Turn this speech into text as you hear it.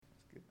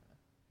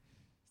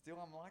Still,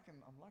 I'm liking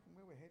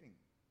where we're heading.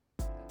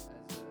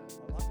 As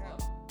I like how,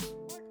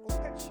 like all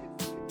that shit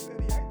fucking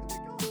 38 that we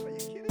got. Are you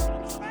kidding?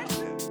 We smashed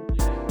it.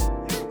 yeah,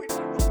 Yeah, we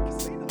done the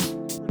casino.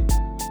 pretty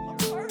happy with I'm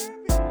the so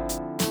happy.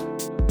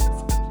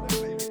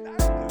 Absolutely, we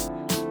nailed it.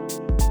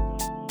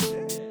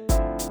 Yeah.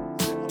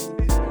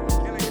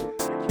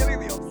 We're killing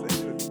the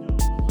off-season.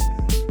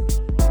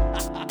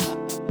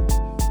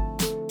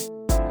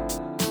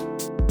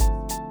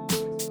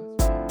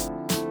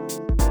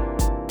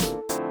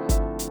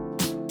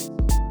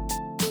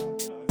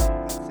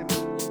 That's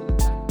simple.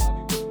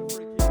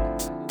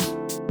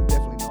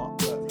 Definitely not.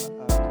 But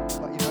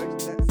you know,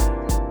 that's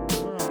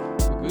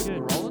We're good?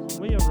 We're rolling?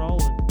 We are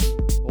rolling.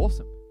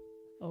 Awesome.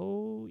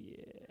 Oh yeah.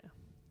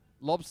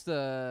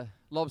 Lobster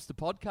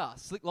podcast.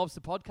 Slick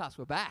Lobster podcast.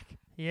 We're back.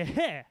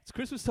 Yeah. It's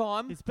Christmas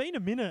time. It's been a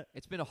minute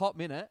It's been a hot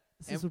minute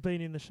since and we've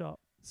been in the shop.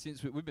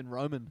 since we've been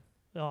roaming,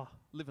 Oh,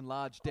 living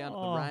large down at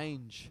Oh. the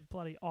range.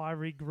 bloody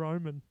iRig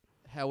Roman.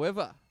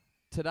 However,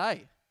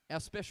 today,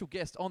 our special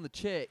guest on the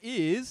chair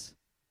is...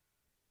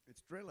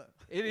 it's Driller.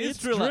 It's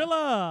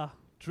Driller.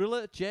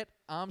 Driller Jet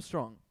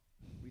Armstrong.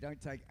 We don't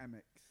take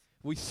Amex.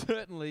 We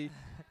certainly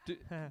do,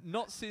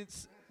 not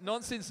since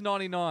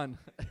 99.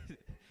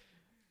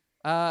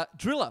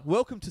 Driller,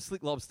 welcome to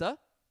Slick Lobster.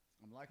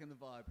 I'm liking the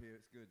vibe here.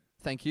 It's good.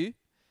 Thank you.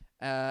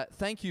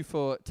 Thank you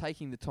for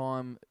taking the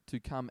time to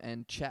come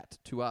and chat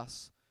to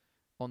us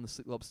on the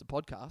Slick Lobster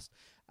podcast.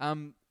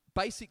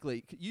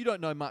 Basically, you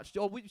don't know much.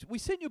 Oh, we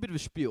sent you a bit of a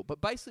spiel,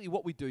 but basically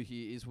what we do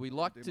here is we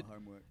like do to... my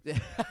homework.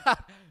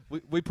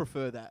 we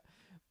prefer that.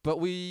 But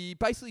we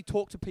basically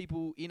talk to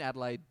people in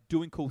Adelaide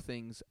doing cool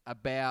things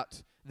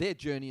about their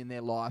journey in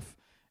their life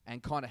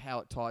and kind of how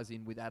it ties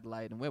in with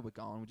Adelaide and where we're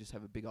going. We just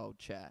have a big old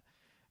chat.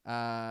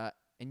 And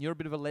you're a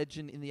bit of a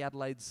legend in the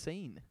Adelaide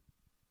scene.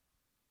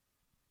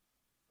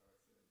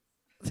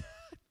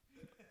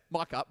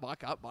 Mic up. So it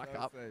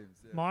seems,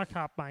 yeah. Mic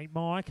up, mate.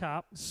 Mic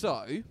up.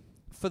 So,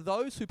 for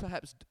those who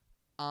perhaps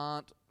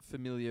aren't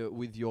familiar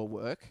with your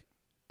work,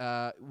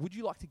 would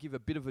you like to give a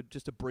bit of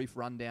just a brief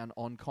rundown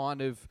on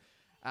kind of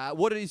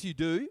what it is you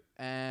do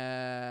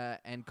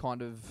and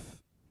kind of,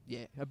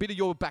 a bit of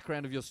your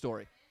background of your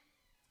story?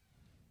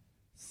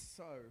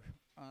 So,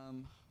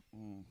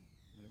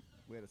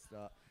 where to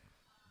start?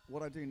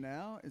 What I do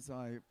now is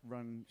I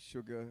run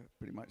Sugar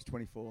pretty much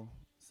 24/7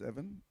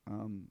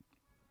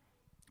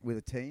 with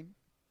a team.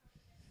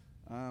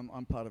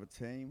 I'm part of a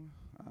team.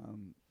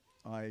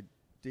 I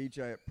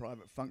DJ at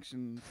private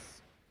functions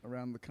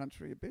around the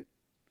country a bit.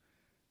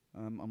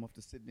 I'm off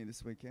to Sydney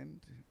this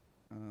weekend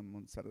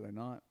on Saturday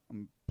night.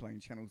 I'm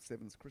playing Channel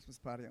 7's Christmas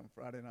party on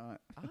Friday night.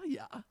 Oh,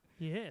 yeah.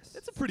 Yes.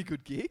 That's a pretty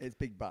good gig. It's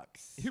big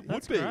bucks. It would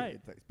That's be. great.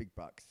 It's big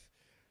bucks.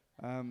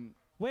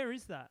 Where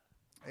is that?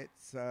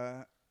 It's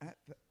at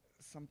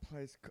some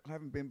place I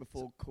haven't been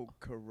before called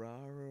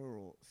Carrara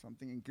or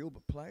something in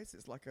Gilbert Place.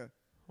 It's like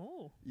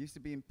Oh. used to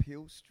be in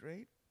Peel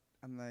Street,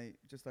 and they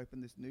just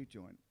opened this new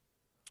joint.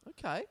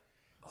 Okay.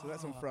 So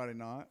that's on Friday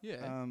night.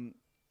 Yeah.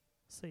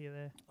 See you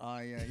there.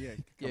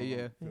 Yeah.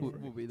 Yeah.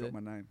 We'll be there.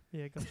 Got my name.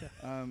 Yeah, gotcha.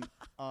 And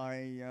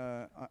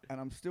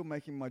I'm still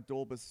making my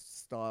Daubus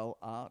style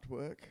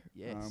artwork.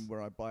 Yes.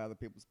 Where I buy other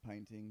people's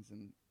paintings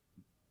and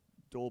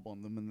daub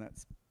on them, and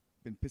that's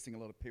been pissing a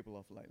lot of people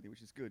off lately,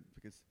 which is good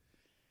because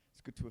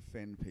it's good to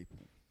offend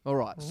people. All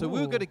right. So we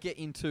were Ooh. going to get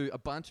into a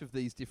bunch of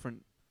these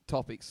different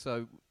topics.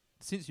 So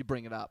since you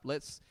bring it up,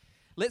 let's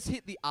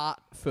hit the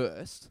art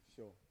first.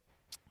 Sure.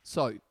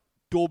 So,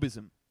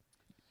 Daubism.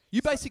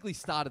 You basically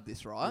started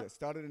this, right? Yeah, it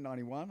started in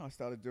 '91. I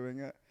started doing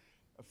it.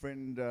 A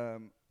friend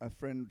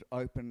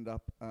opened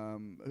up,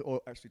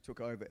 or actually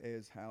took over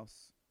Ayers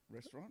House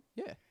restaurant,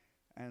 Yeah.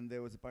 and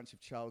there was a bunch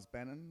of Charles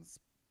Bannon's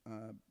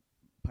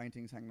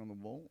paintings hanging on the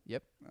wall.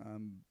 Yep.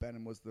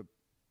 Bannon was the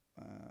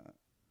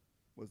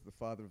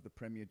father of the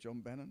Premier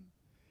John Bannon,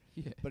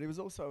 Yeah. but he was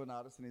also an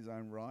artist in his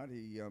own right.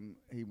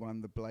 He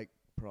won the Blake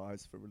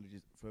Prize for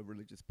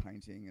religious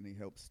painting, and he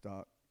helped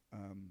start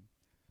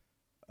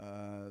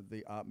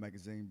the art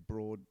magazine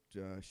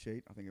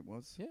Broadsheet, I think it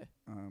was. Yeah.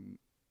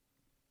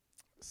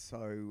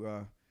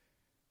 So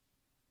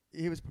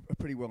he was a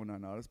pretty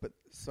well-known artist, but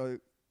so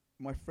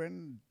my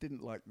friend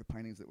didn't like the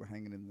paintings that were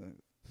hanging in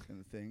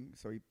the thing,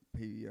 so he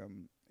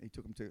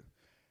took them to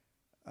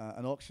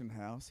an auction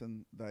house,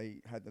 and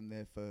they had them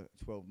there for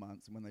 12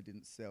 months. And when they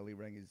didn't sell, he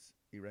rang him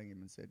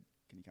and said,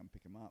 "Can you come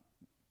pick them up?"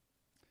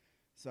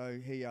 So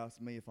he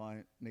asked me if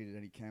I needed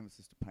any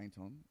canvases to paint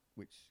on,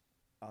 which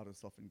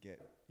artists often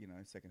get,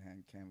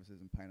 second-hand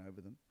canvases and paint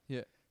over them.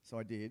 Yeah. So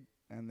I did,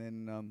 and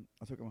then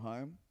I took them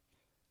home.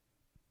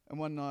 And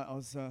one night I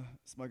was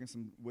smoking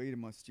some weed in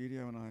my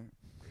studio, and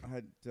I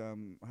had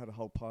a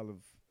whole pile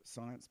of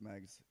science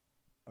mags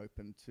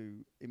open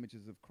to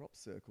images of crop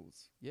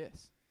circles,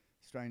 Yes.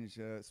 strange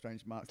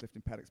marks left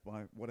in paddocks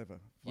by whatever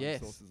farm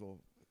Yes. sources or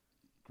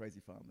crazy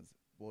farmers,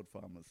 ward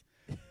farmers.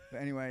 But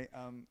anyway,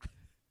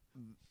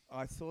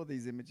 I saw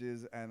these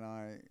images, and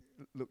I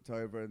looked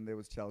over, and there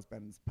was Charles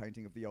Bannon's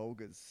painting of the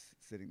Olgas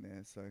sitting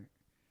there. So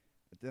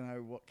I don't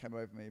know what came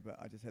over me, but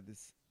I just had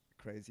this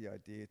crazy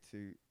idea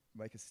to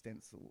make a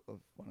stencil of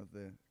one of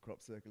the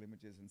crop circle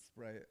images and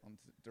spray it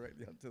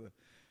directly onto the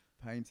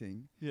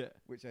painting, Yeah.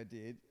 which I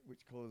did,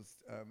 which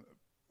caused a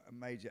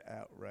major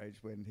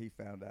outrage when he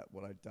found out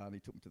what I'd done. He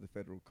took me to the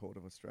Federal Court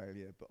of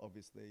Australia, but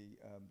obviously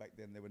back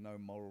then there were no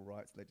moral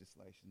rights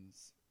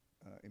legislations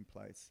in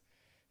place.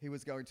 He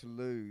was going to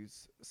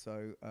lose,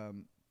 so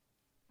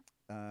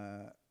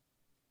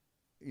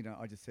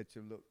I just said to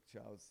him, look,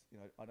 Charles,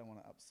 I don't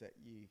want to upset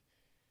you.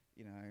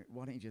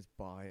 Why don't you just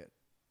buy it?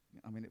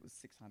 I mean, it was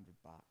 $600.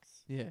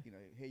 Yeah.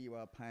 Here you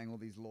are paying all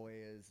these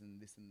lawyers and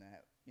this and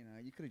that.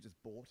 You could have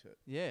just bought it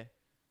Yeah.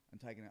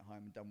 and taken it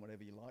home and done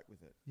whatever you like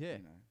with it. Yeah.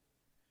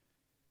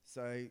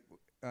 So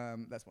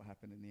that's what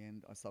happened in the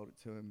end. I sold it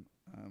to him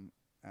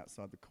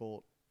outside the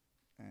court,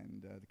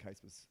 and the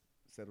case was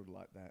settled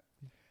like that.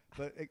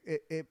 But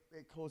it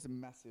caused a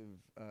massive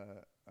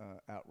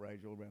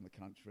outrage all around the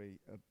country,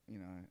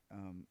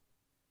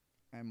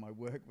 and my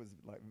work was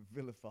like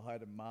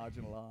vilified and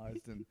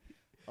marginalised, and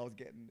I was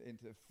getting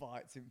into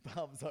fights in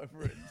pubs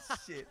over it and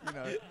shit.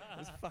 It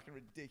was fucking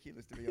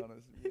ridiculous, to be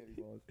honest. It really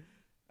was.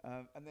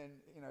 And then,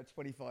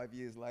 25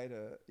 years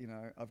later,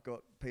 I've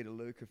got Peter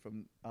Luca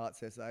from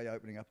Arts SA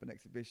opening up an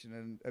exhibition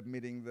and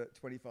admitting that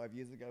 25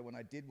 years ago when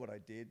I did what I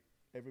did,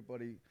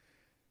 everybody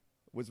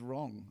was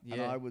wrong. Yeah.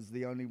 And I was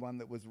the only one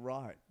that was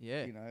right.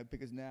 Yeah.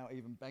 Because now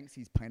even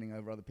Banksy's painting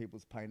over other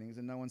people's paintings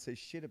and no one says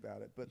shit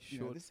about it. But,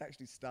 this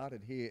actually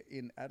started here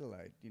in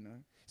Adelaide,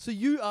 So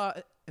you are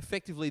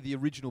effectively the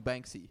original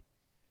Banksy.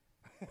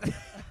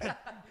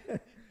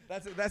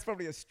 That's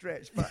probably a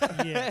stretch, but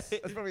Yes.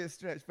 that's probably a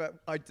stretch. But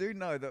I do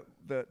know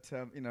that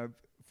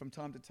from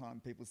time to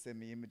time people send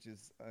me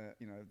images,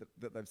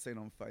 that they've seen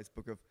on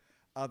Facebook of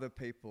other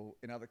people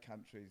in other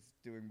countries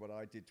doing what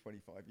I did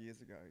 25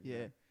 years ago. you Yeah.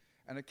 know.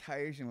 And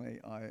occasionally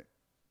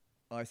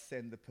I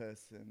send the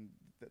person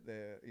that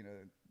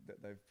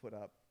that they've put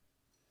up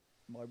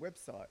my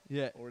website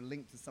Yeah. or a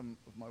link to some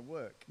of my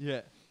work.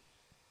 Yeah.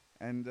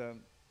 And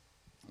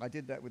I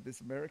did that with this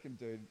American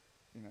dude,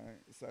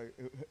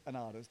 an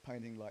artist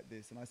painting like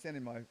this. And I sent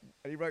him and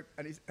he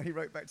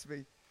wrote back to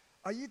me,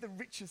 "Are you the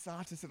richest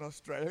artist in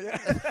Australia?"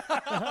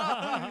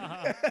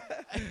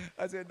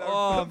 I said, "No,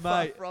 Oh,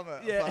 far mate. from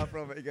it. Yeah. Far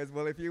from it." He goes,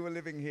 "Well, if you were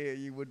living here,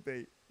 you would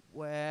be."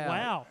 Wow.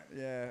 Wow.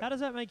 Yeah. How does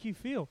that make you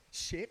feel?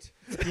 Shit.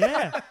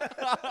 Yeah.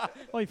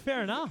 Well,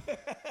 fair enough.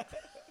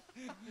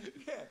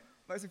 Yeah.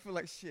 Makes me feel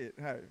like shit.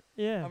 Hey.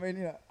 Yeah. I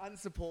mean,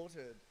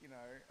 unsupported.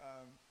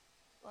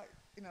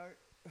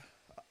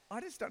 I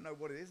just don't know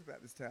what it is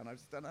about this town. I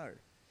just don't know.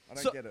 I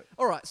don't get it.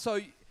 All right.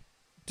 So,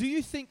 do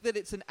you think that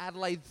it's an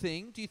Adelaide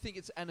thing? Do you think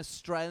it's an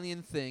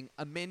Australian thing?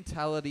 A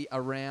mentality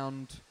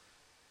around,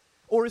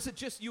 or is it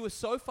just you were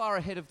so far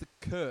ahead of the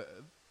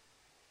curve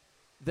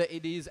that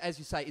it is, as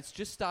you say, it's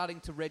just starting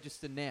to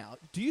register now?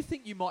 Do you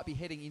think you might be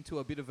heading into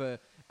a bit of a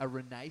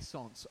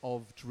renaissance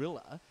of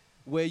Driller,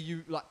 where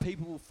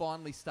people will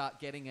finally start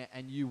getting it,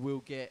 and you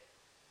will get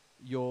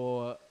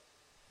your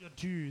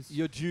dues.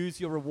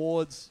 your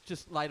rewards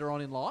just later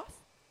on in life?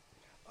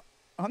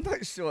 I'm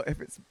not sure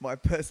if it's my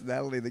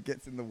personality that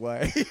gets in the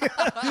way.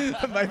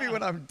 Maybe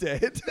when I'm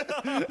dead,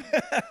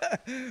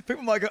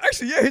 people might go,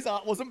 "Actually, yeah, his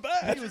art wasn't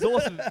bad." He was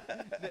awesome.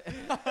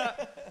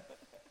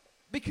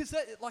 Because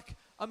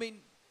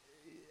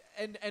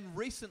and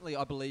recently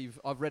I believe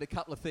I've read a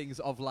couple of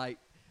things of late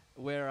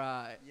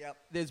where Yep.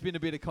 there's been a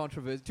bit of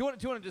controversy. Do you want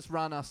to just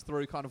run us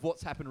through kind of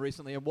what's happened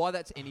recently and why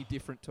that's any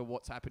different to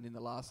what's happened in the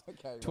last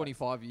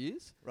 25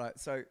 years? Right.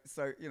 So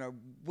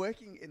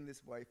working in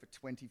this way for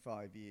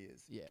 25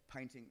 years, Yeah.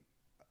 painting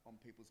on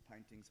people's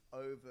paintings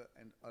over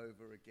and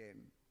over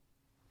again,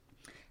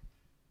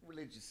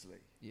 religiously.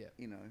 Yeah.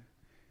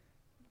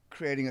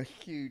 Creating a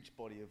huge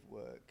body of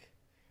work.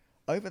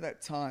 Over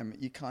that time,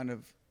 you kind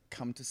of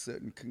come to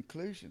certain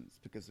conclusions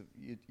because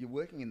you're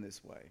working in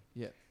this way.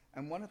 Yeah.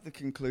 And one of the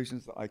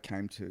conclusions that I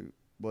came to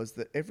was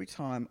that every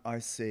time I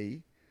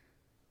see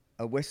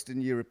a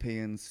Western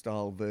European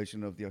style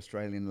version of the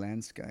Australian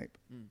landscape,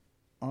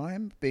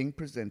 I'm being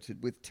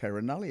presented with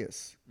terra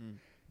nullius.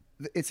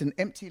 It's an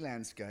empty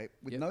landscape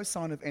with no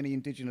sign of any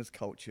indigenous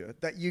culture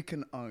that you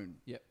can own.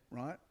 Yep.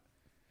 Right?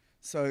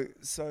 So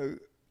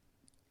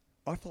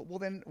I thought, well,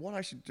 then what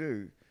I should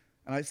do,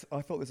 and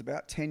I thought this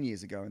about 10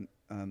 years ago,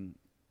 and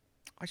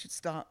I should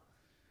start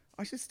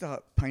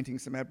painting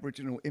some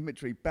Aboriginal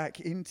imagery back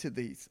into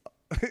these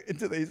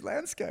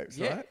landscapes,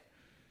 right?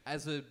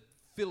 As a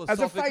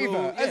philosophical...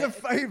 As a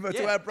favour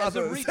to our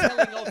brothers. As a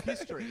retelling of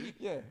history,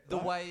 the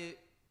right. way it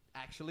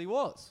actually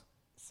was.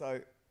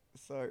 So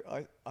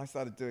I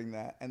started doing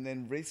that, and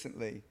then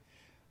recently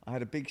I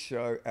had a big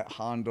show at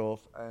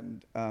Harndorf,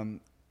 and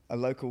a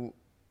local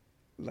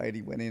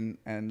lady went in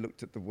and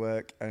looked at the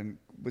work and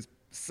was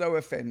so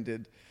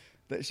offended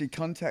that she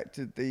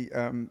contacted the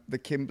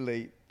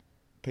Kimberley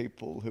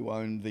people who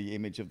owned the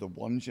image of the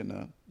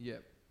Wandjina.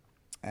 Yep.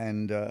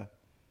 And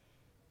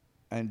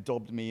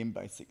dobbed me in,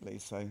 basically.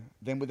 So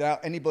then,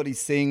 without anybody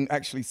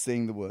actually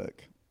seeing the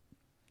work,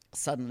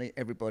 suddenly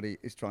everybody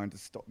is trying to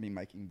stop me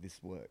making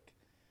this work,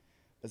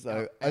 as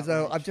though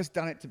I've just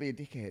done it to be a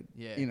dickhead.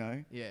 Yeah. You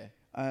know. Yeah.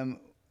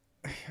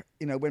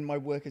 you know, when my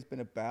work has been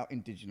about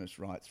Indigenous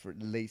rights for at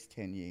least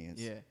 10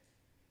 years, Yeah.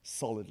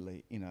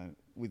 solidly, you know,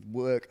 with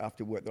work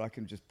after work that I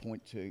can just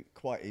point to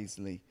quite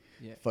easily,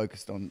 Yeah.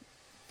 focused on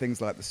things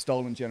like the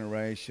stolen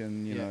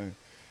generation, you Yeah.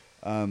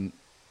 know,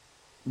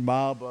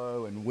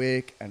 Marbo and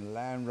Wick and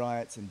land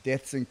rights and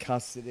deaths in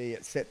custody,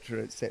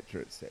 etc.,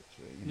 etc., etc.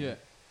 Yeah.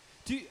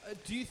 Do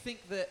you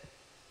think that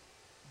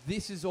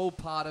this is all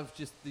part of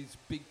just this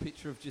big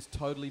picture of just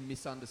totally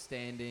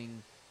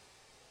misunderstanding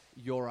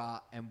your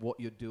art and what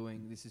you're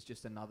doing? This is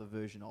just another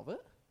version of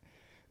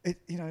it?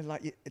 You know,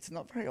 like it's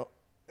not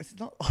it's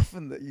not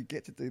often that you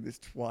get to do this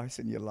twice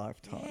in your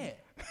lifetime. Yeah.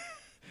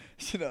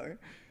 You know.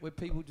 Where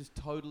people just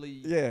totally...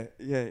 Yeah.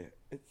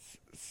 It's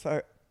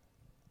so.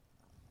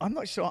 I'm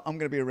not sure I'm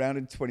going to be around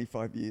in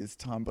 25 years'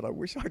 time, but I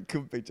wish I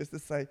could be, just to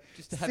say,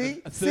 Just to have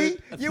see, a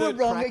third you were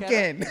wrong crack at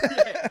again.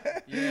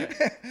 it.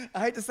 Yeah. I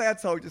hate to say I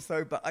told you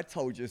so, but I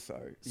told you so.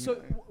 you So know.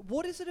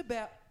 what is it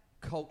about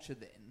culture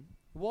then?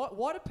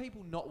 Why do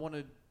people not want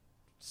to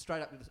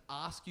straight up just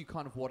ask you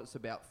kind of what it's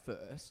about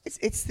first?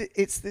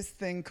 It's this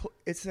thing.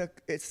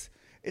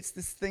 It's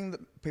this thing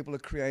that people are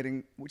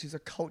creating, which is a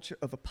culture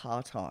of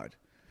apartheid,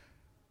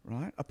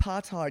 right?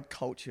 Apartheid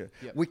culture.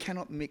 Yep. We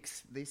cannot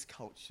mix these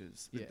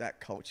cultures with Yeah. that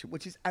culture,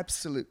 which is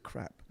absolute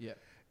crap. Yeah.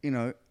 You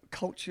know,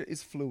 culture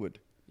is fluid.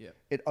 Yeah.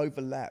 It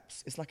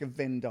overlaps. It's like a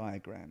Venn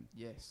diagram.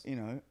 Yes. You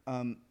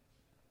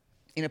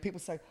know, people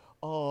say,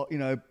 oh,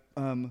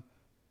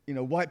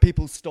 white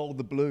people stole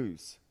the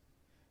blues.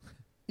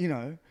 You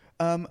know,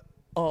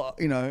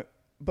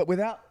 but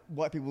without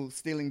white people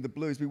stealing the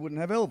blues, we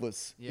wouldn't have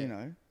Elvis. Yeah. You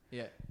know,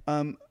 Yeah.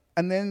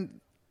 and then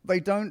they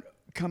don't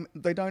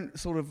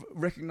sort of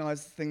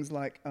recognize things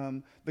like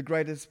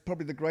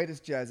probably the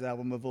greatest jazz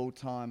album of all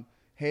time,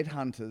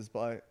 Headhunters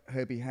by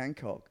Herbie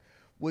Hancock,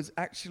 was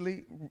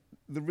actually,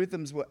 the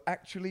rhythms were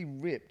actually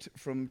ripped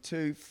from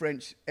two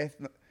French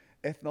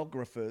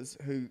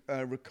ethnographers who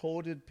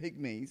recorded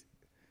Pygmies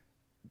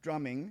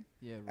drumming,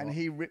 Yeah, and right.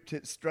 he ripped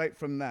it straight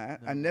from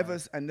that, No and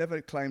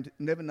way.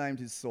 never named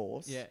his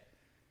source. Yeah.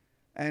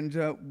 And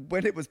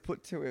when it was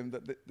put to him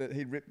that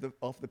he'd ripped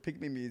off the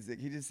Pygmy music,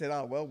 he just said,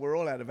 "Oh well, we're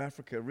all out of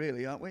Africa,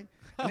 really, aren't we?"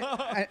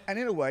 And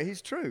in a way,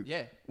 he's true.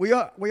 Yeah. We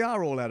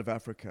are all out of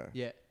Africa.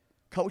 Yeah.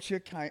 Culture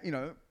came, you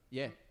know,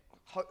 Yeah.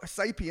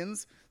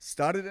 sapiens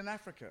started in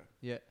Africa.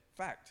 Yeah.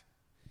 Fact.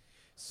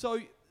 So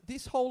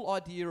this whole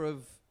idea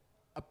of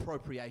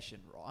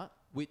appropriation, right,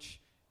 which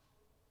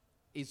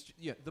is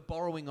the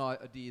borrowing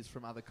ideas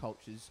from other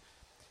cultures,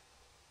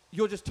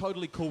 you're just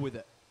totally cool with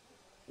it.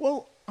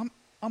 Well,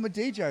 I'm a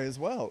DJ as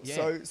well,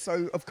 Yeah.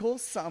 so of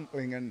course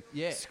sampling and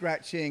Yeah.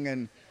 scratching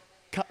and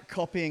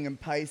copying and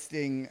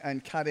pasting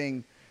and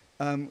cutting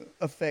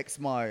affects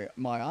my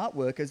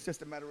artwork. It's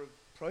just a matter of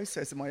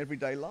process in my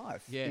everyday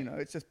life. Yeah. You know,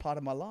 it's just part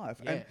of my life.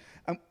 Yeah.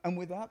 And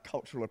without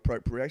cultural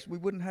appropriation, we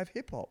wouldn't have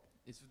hip hop.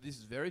 This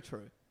is very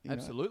true. You know?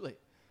 Absolutely.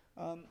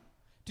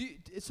 Do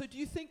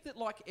you think that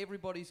like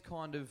everybody's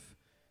kind of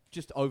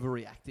just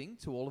overreacting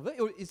to all of it,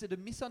 or is it a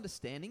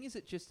misunderstanding? Is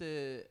it just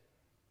a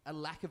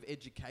lack of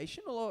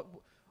education, or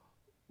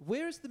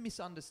where is the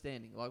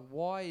misunderstanding? Like,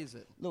 why is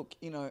it? Look,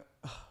 you know,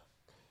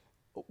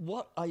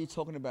 what are you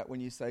talking about when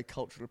you say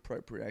cultural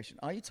appropriation?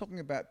 Are you talking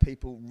about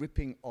people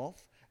ripping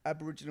off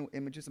Aboriginal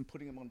images and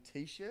putting them on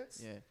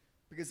T-shirts? Yeah.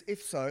 Because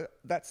if so,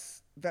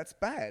 that's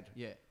bad,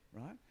 Yeah.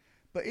 right?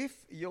 But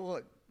if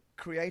you're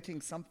creating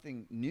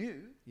something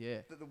new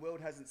Yeah. that the world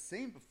hasn't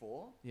seen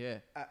before, Yeah.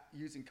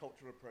 using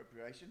cultural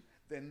appropriation,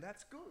 then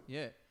that's good.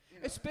 Yeah. You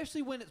know?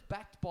 Especially when it's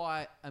backed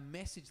by a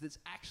message that's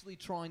actually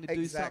trying to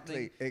do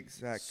something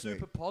Exactly.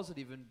 super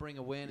positive and bring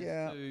awareness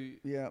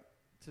Yeah.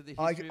 to the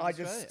I history of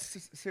Australia.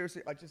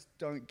 seriously, I just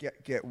don't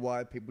get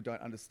why people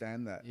don't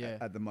understand that Yeah.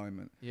 at the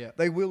moment. Yeah.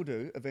 They will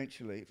do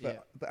eventually, Yeah.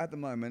 but at the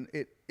moment,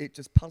 it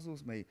just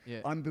puzzles me.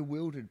 Yeah. I'm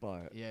bewildered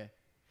by it. Yeah.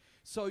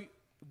 So,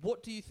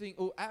 what do you think,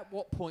 or at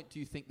what point do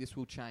you think this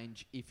will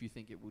change, if you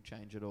think it will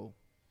change at all?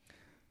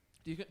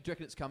 Do you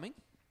reckon it's coming?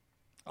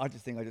 I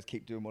just think I just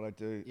keep doing what I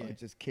do. Yeah. I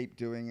just keep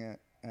doing it,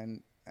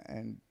 and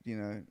you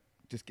know,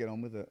 just get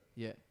on with it.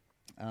 Yeah.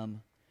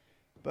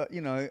 But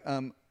you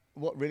know,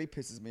 what really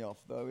pisses me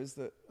off though is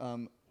that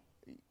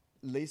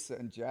Lisa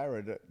and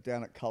Jared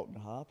down at Colton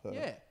Harper,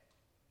 Yeah.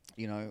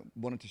 you know,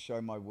 wanted to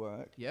show my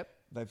work. Yep.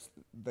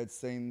 They've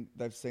seen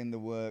the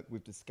work.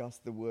 We've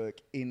discussed the work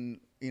in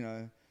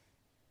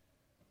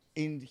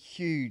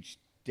huge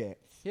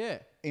depth. Yeah.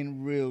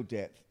 In real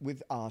depth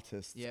with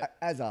artists, Yeah.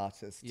 as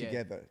artists Yeah.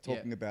 together, Yeah.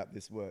 talking about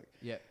this work.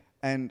 Yeah.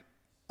 And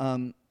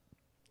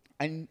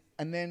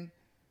then,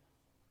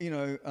 you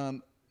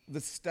know,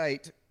 the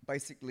state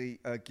basically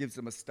gives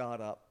them a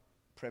startup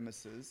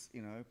premises,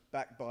 you know,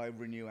 backed by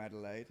Renew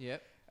Adelaide.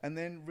 Yep. And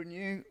then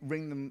Renew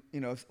ring them, you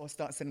know, or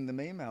start sending them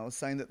emails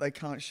saying that they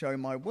can't show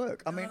my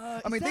work. I mean,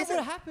 Is these that are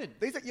what happened?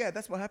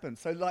 that's what happened.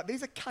 So like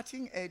these are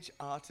cutting edge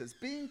artists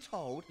being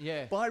told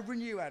Yeah. by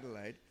Renew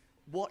Adelaide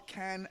what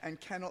can and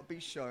cannot be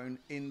shown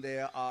in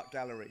their art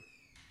gallery.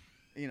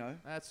 You know,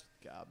 That's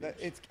garbage.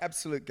 it's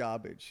absolute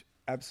garbage.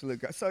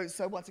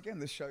 So once again,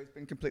 this show's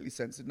been completely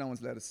censored. No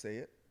one's allowed to see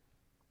it.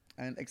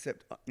 And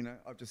except,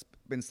 I've just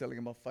been selling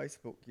them off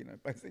Facebook,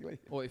 basically.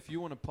 Or if you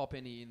want to pop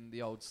any in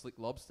the old Slick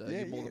Lobster, Yeah,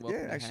 you're more than yeah,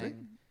 welcome yeah, to actually.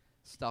 hang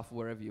stuff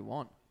wherever you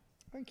want.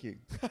 Thank you.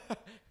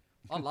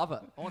 I love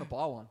it. I want to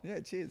buy one. Yeah,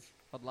 cheers.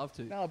 I'd love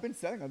to. No, I've been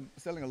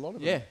selling a lot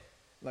of Yeah. them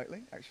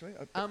lately, actually.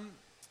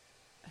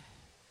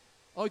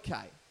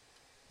 Okay.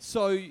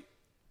 So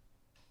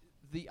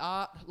the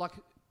art, like,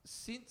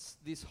 since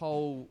this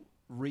whole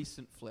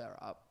recent flare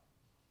up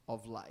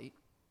of late,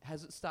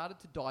 has it started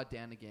to die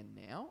down again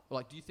now?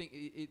 Like, do you think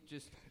it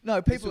just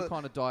No, this people will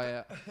kind of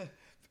die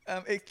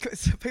out?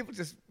 people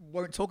just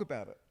won't talk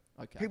about it.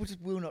 Okay. People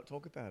just will not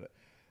talk about it.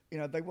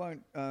 They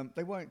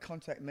won't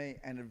contact me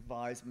and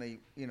advise me,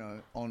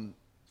 on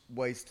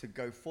ways to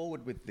go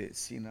forward with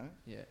this,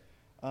 Yeah.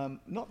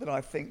 Not that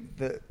I think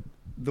that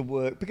the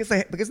work,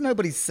 because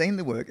nobody's seen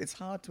the work, it's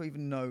hard to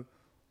even know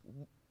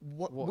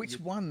which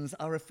ones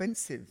are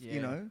offensive,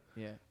 Yeah.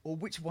 or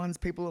which ones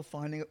people are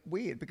finding it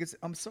weird. Because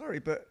I'm sorry,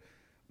 but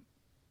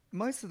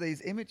most of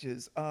these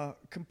images are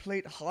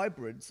complete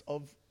hybrids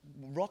of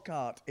rock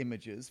art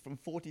images from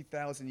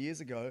 40,000 years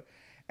ago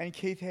and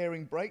Keith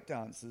Haring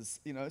breakdancers,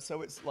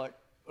 so it's like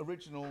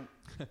original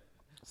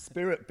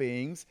spirit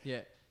beings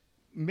Yeah.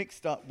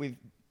 mixed up with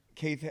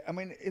Keith.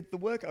 The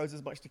work owes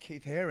as much to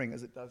Keith Haring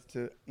as it does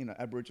to,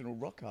 Aboriginal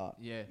rock art.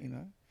 Yeah.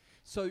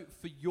 So So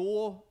for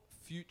your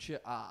future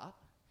art,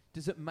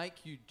 does it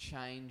make you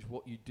change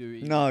what you do?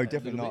 even No, a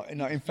definitely little not. bit?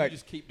 No, in You fact-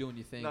 just keep doing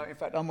your thing. No, in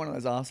fact, I'm one of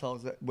those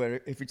assholes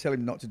where if you tell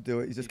him not to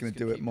do it, he's just going to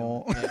do it keep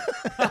more. doing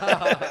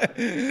it.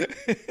 Yeah.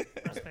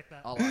 Respect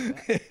that. I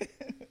like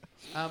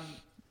that.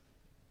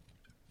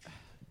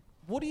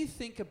 What do you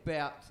think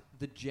about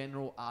the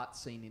general art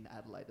scene in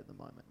Adelaide at the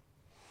moment?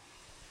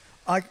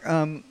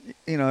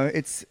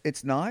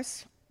 It's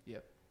nice.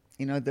 Yep.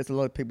 There's a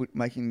lot of people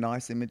making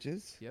nice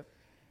images. Yep.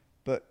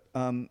 But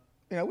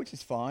which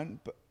is fine.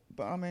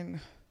 But I mean,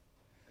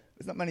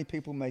 there's not many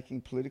people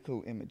making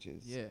political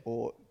images. Yeah.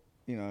 Or,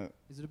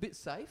 Is it a bit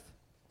safe?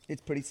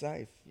 it's pretty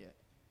safe. Yeah.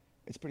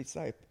 It's pretty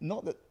safe.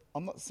 Not that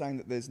I'm not saying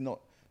that there's not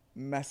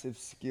massive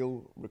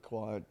skill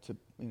required to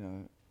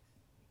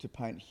to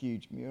paint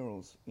huge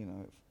murals.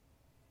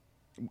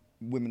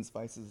 Women's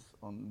faces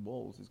on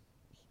walls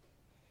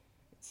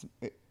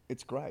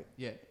it's great.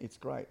 Yeah. It's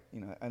great.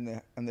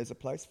 And there's a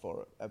place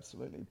for it,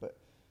 absolutely. But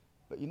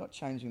you're not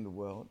changing the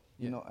world.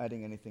 Yeah. You're not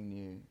adding anything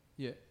new.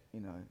 Yeah.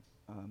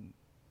 Um,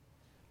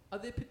 Are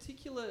there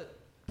particular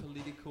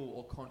political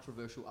or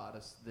controversial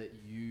artists that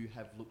you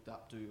have looked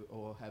up to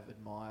or have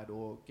admired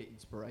or get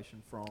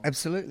inspiration from?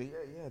 Absolutely,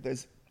 yeah.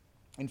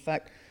 In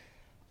fact,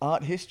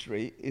 art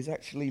history is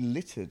actually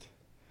littered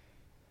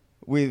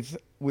with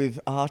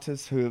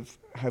artists who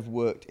have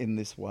worked in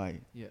this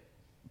way. Yeah.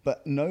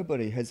 But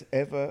nobody has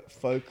ever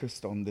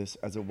focused on this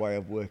as a way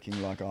of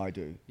working like I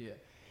do. Yeah.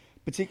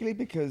 Particularly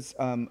because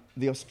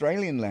the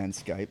Australian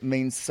landscape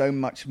means so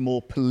much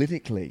more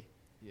politically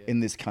Yeah. in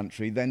this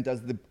country than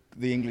does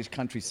the English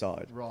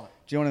countryside. Right.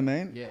 Do you know what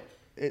I mean?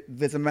 Yeah.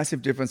 There's a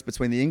massive difference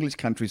between the English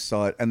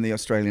countryside and the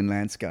Australian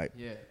landscape.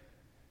 Yeah.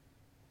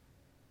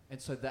 And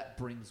so that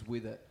brings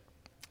with it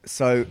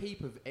So a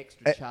heap of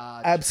extra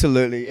charge.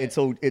 absolutely, Yeah.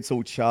 it's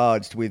all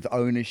charged with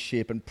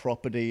ownership and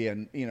property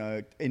and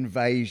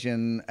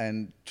invasion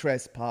and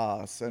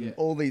trespass and Yeah.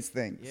 all these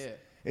things. Yeah.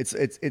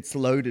 It's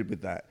loaded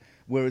with that.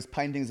 Whereas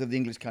paintings of the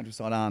English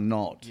countryside are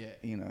not. Yeah.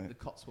 The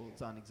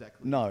Cotswolds aren't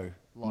exactly No.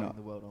 lighting no.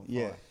 the world on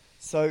Yeah. fire.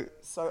 So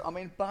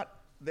but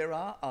there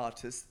are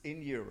artists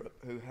in Europe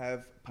who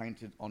have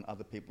painted on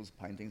other people's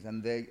paintings,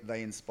 and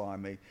they inspire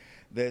me.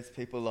 There's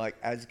people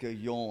like Asger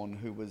Jorn,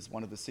 who was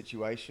one of the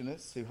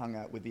Situationists who hung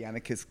out with the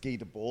anarchist Guy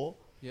Debord.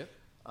 Yep.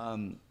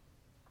 And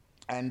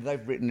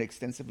they've written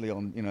extensively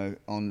on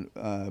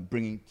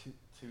bringing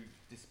two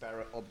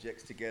disparate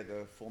objects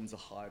together, forms a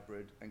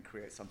hybrid, and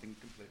create something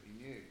completely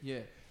new.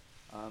 Yeah.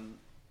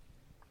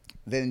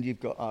 Then you've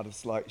got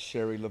artists like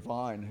Sherry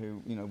Levine,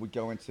 who would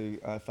go into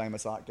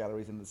famous art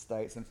galleries in the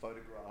States and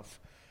photograph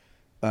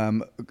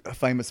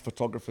famous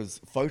photographers'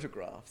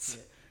 photographs,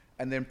 Yeah.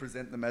 and then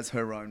present them as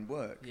her own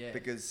work. Yeah.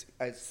 Because,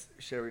 as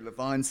Sherry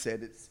Levine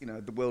said, it's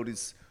the world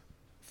is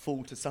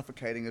full to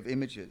suffocating of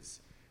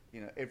images.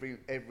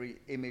 Every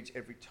image,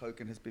 every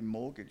token has been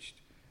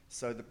mortgaged.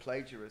 So the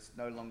plagiarist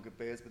no longer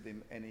bears with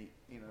him any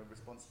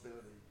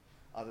responsibility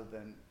other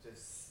than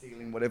just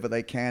stealing whatever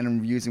they can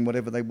and using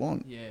whatever they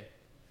want. Yeah.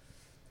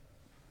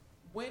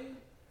 When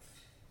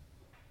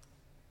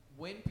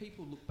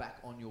people look back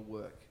on your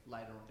work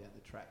later on down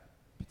the track,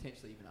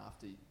 potentially even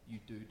after you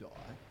do die,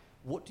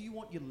 what do you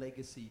want your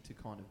legacy to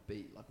kind of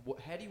be? Like,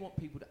 how do you want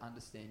people to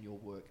understand your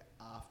work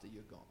after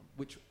you're gone?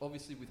 Which,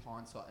 obviously, with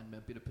hindsight and a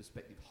bit of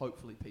perspective,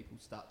 hopefully people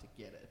start to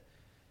get it.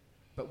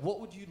 But what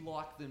would you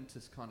like them to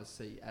kind of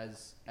see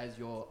as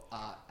your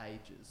art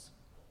ages?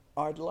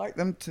 I'd like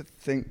them to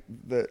think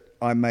that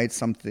I made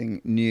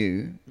something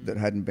new that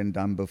hadn't been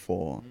done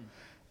before,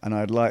 and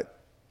I'd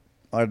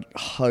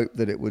hope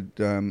that it would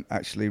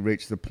actually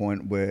reach the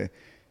point where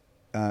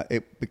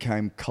it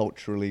became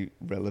culturally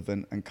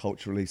relevant and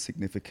culturally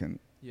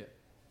significant. Yeah.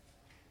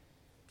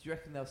 Do you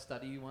reckon they'll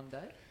study you one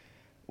day?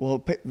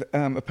 Well,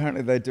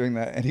 apparently they're doing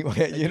that anyway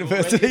at They do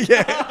university. already?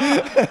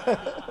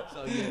 Yeah.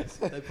 So yes,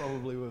 they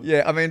probably will.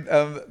 Yeah, I mean,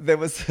 there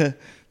was a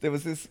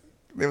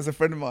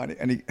friend of mine,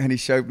 and he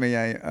showed me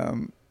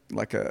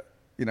like a,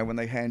 when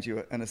they hand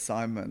you an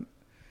assignment,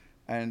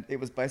 and it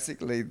was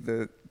basically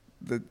the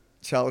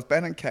Charles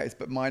Bannon case,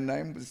 but my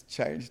name was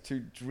changed to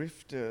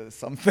Drifter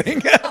something,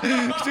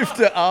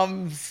 Drifter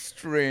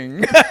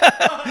Armstring.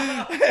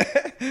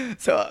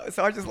 so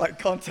I just like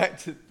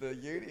contacted the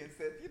uni and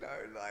said,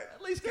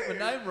 At least get my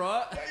name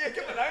right. Yeah,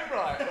 get my name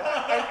right.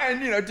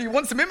 And do you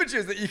want some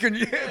images that you can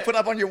put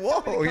up on your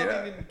wall? Come in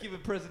and give a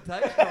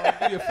presentation or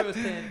give you a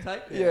first-hand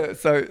take. Yeah,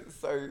 so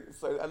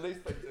at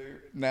least they do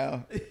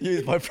now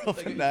use my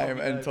proper use name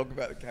proper and name. talk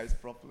about the case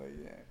properly.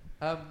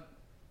 Yeah.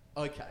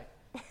 Okay.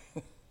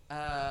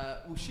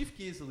 We'll shift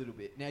gears a little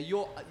bit. Now,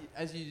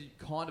 as you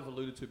kind of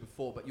alluded to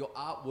before, but your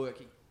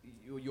artwork,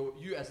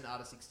 you as an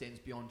artist extends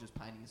beyond just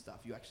painting and stuff.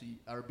 You actually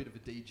are a bit of a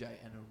DJ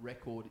and a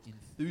record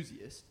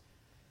enthusiast.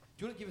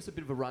 Do you want to give us a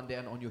bit of a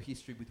rundown on your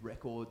history with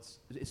records,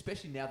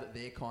 especially now that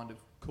they're kind of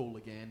cool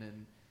again,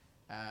 and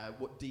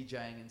what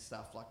DJing and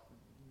stuff like?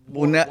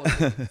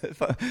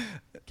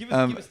 Give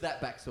us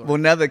that backstory. Well,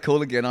 now they're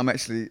cool again. I'm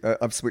actually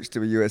I've switched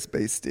to a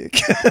USB stick.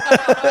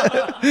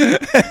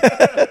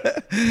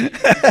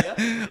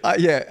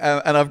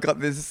 And I've got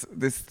this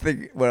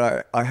thing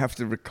where I have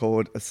to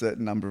record a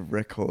certain number of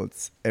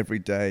records every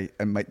day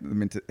and make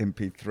them into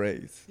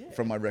MP3s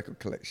from my record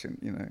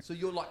collection. So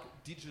you're like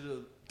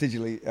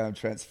digitally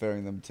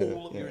transferring them to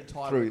all of your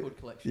entire through, record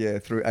collection. Yeah,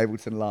 through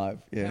Ableton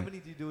Live. Yeah. How many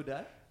do you do a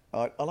day?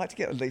 I like to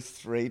get at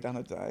least 3 done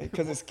a day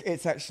because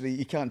it's actually,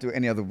 you can't do it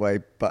any other way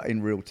but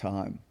in real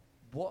time.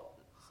 What?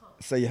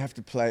 So you have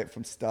to play it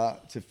from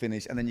start to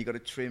finish, and then you got to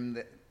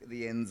trim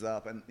the ends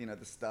up, and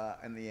the start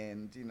and the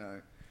end.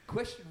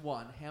 Question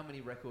 1: how many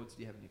records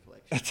do you have in your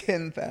collection?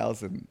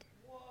 10,000.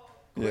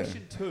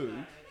 Question 2: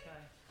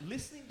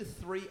 listening to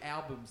 3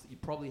 albums that you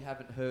probably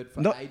haven't heard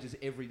for ages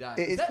every day.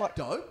 Is that quite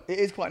dope? It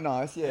is quite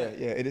nice. Yeah,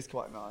 it is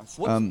quite nice.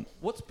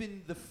 What's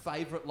been the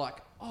favourite?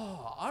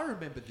 I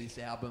remember this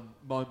album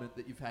moment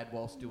that you've had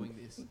whilst doing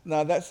this.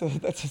 No, that's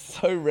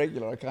so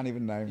regular. I can't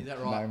even name. Is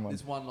that right? Name one.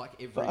 There's one like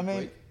every But I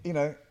mean,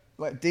 week.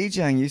 like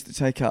DJing used to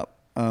take up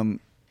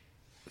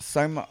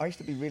so much. I used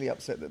to be really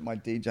upset that my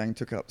DJing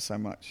took up so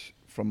much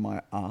from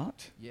my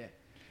art. Yeah.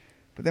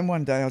 But then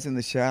one day I was in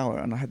the shower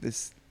and I had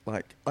this,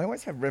 I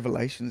always have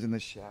revelations in the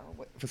shower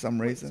for some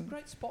reason. It's a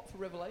great spot for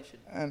revelation.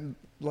 And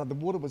the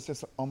water was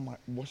just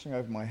washing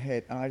over my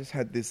head, and I just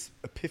had this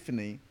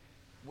epiphany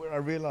where I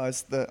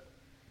realised that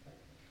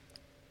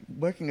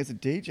working as a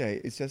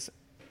DJ is just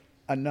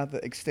another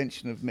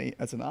extension of me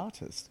as an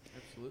artist.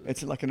 Absolutely.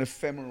 It's like an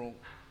ephemeral,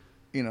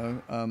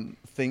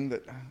 thing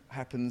that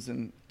happens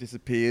and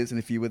disappears. And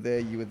if you were there,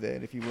 you were there,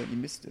 and if you weren't, you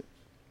missed it.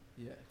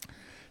 Yeah.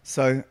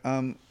 So,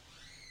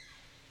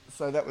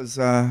 so that was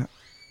a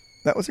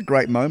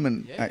great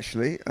moment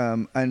actually,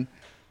 and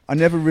it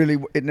never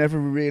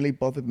really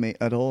bothered me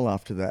at all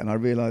after that. And I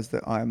realised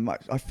that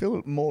I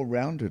feel more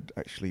rounded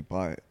actually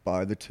by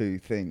the two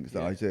things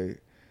that I do.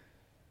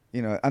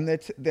 And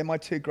they're my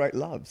 2 great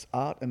loves,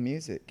 art and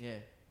music.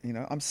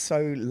 Yeah. I'm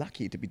so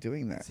lucky to be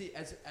doing that. See,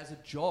 as a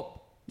job,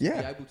 to be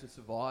able to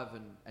survive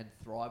and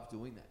thrive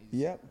doing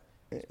that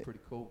is pretty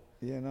cool.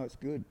 Yeah, no, it's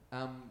good.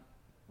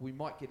 We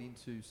might get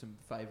into some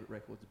favourite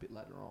records a bit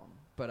later on,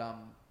 but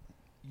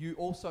you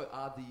also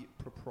are the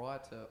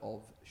proprietor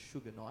of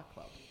Sugar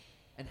Nightclub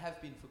and have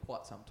been for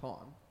quite some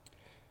time.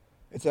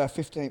 It's our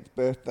 15th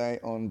birthday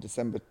on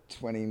December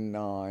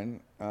 29.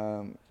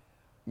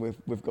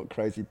 We've got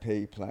Crazy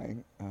P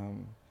playing.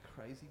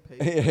 Crazy P?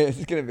 Yeah,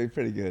 it's going to be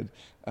pretty good.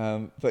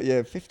 But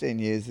yeah, 15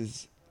 years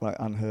is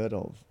unheard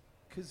of.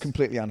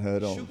 Completely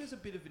unheard of. Sugar's a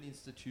bit of an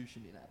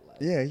institution in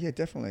Adelaide. Yeah,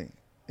 definitely.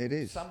 It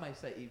is. Some may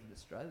say even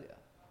Australia.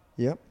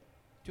 Yep. Do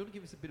you want to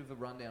give us a bit of a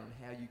rundown on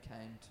how you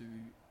came to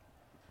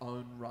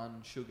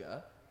run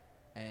Sugar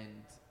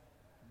and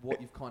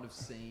what you've kind of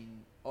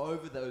seen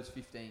over those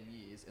 15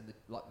 years and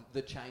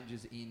the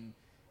changes in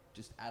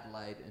just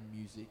Adelaide and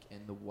music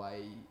and the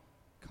way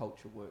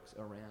culture works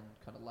around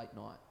kind of late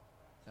night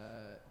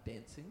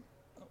dancing?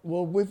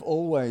 Well, we've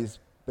always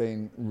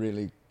been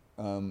really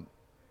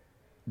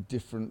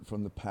different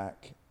from the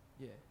pack.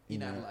 Yeah.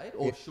 In Adelaide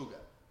or Sugar?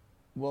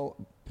 Well,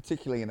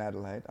 particularly in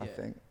Adelaide, I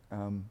think.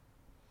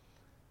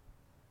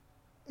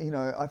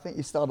 I think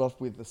you start off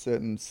with a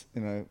certain,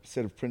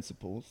 set of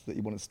principles that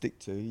you want to stick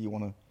to. You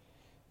want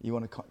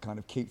to kind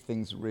of keep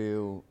things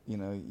real.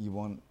 You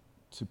want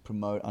to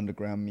promote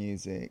underground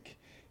music.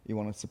 You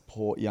want to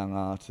support young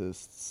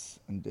artists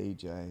and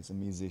DJs and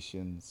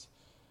musicians.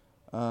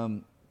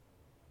 And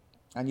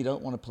you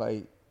don't want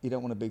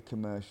to be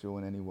commercial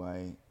in any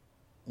way.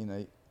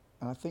 And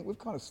I think we've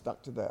kind of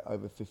stuck to that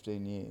over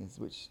 15 years,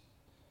 which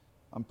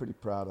I'm pretty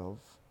proud of.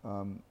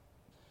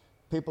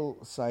 People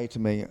say to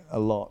me a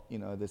lot,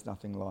 there's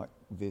nothing like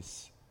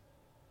this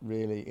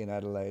really in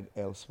Adelaide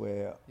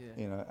elsewhere,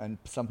 and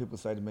some people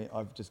say to me,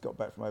 I've just got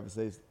back from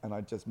overseas and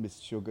I just miss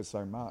Sugar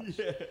so much.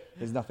 Yeah.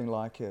 There's nothing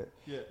like it,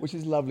 which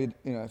is lovely,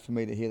 for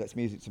me to hear. That's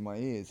music to my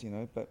ears,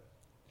 but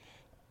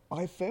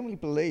I firmly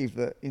believe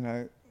that,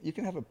 you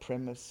can have a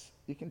premise,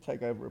 you can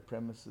take over a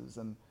premises,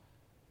 and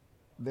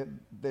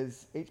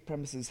there's each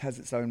premises has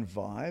its own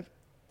vibe,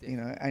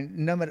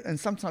 and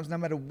sometimes no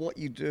matter what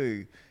you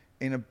do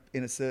in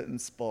a certain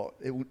spot,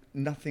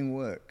 nothing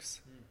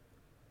works.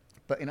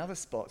 But in other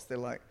spots, they're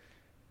like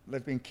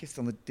they've been kissed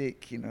on the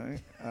dick,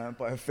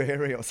 by a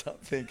fairy or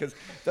something. Because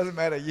it doesn't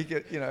matter. You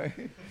could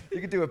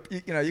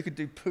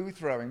do poo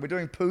throwing. We're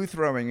doing poo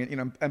throwing,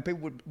 and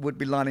people would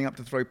be lining up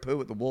to throw poo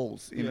at the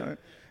walls,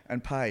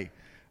 and pay.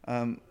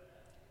 So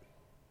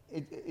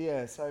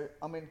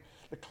I mean,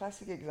 the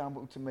classic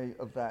example to me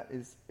of that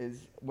is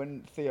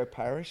when Theo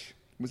Parrish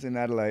was in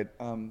Adelaide.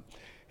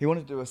 He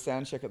wanted to do a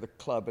sound check at the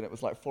club, and it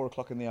was like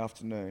 4:00 in the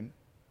afternoon.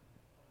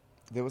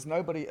 There was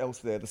nobody else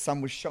there. The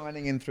sun was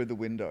shining in through the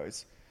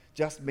windows,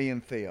 just me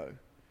and Theo.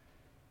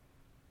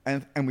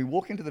 And we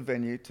walk into the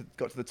venue,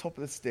 got to the top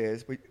of the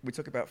stairs. We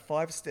took about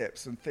 5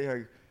 steps, and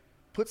Theo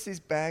puts his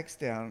bags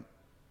down,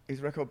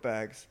 his record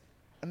bags,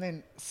 and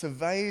then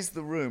surveys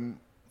the room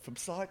from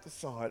side to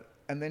side,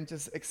 and then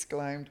just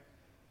exclaimed,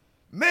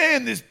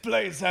 "Man, this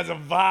place has a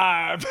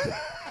vibe."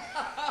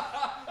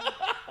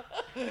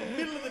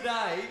 Middle of the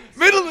day.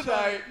 Middle of the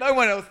day, no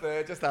one else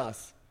there, just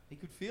us. He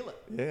could feel it.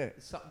 Yeah.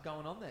 There's something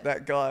going on there.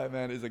 That guy,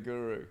 man, is a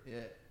guru.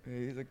 Yeah.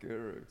 He's a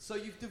guru. So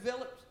you've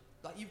developed,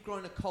 you've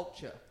grown a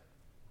culture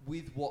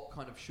with what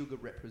kind of sugar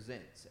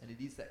represents, and it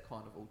is that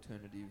kind of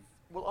alternative.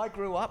 Well, I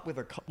grew up with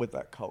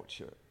that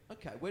culture.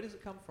 Okay, where does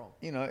it come from?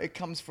 It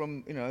comes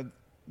from,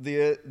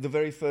 the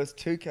very first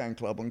Toucan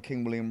Club on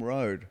King William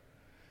Road.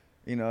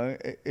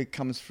 It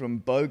comes from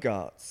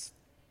Bogarts.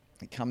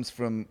 It comes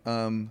from,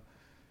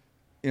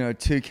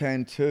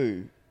 Toucan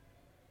 2.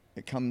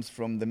 It comes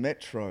from the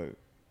Metro.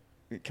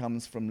 It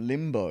comes from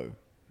Limbo.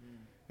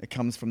 It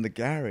comes from the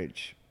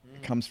Garage.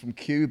 It comes from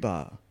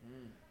Cuba.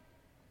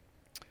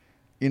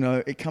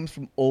 It comes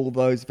from all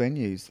those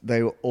venues.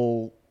 They were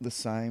all the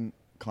same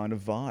kind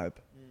of vibe.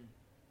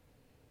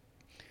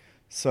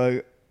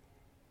 So,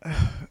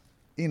 I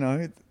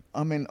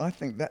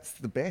think that's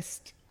the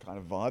best kind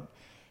of vibe.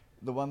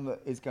 The one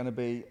that is going to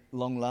be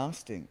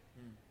long-lasting,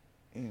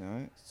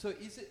 So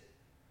is it,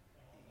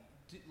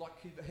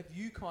 have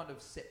you kind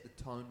of set the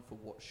tone for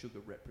what sugar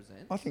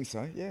represents? I think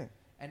so, yeah.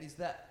 And is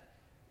that,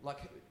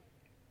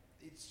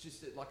 it's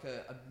just like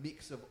a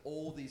mix of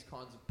all these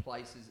kinds of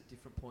places at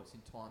different points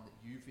in time that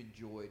you've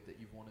enjoyed, that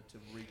you've wanted to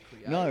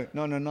recreate? No.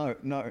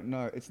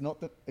 It's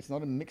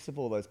not a mix of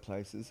all those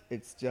places.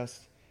 It's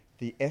just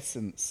the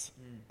essence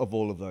of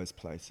all of those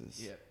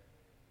places. Yeah.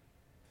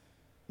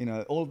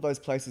 All of those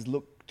places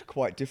looked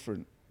quite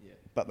different, Yeah.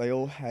 but they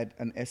all had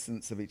an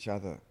essence of each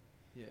other.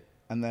 Yeah.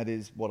 And that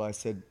is what I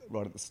said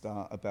right at the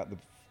start about the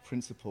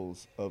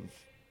principles of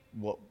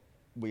what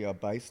we are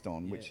based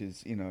on, which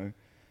is,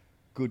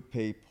 good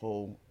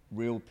people,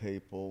 real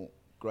people,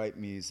 great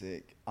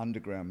music,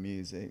 underground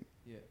music,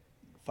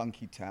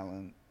 funky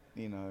talent,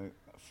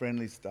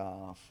 friendly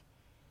staff.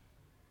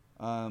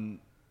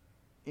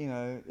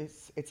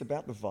 It's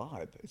about the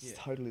vibe. It's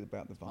totally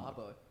about the vibe.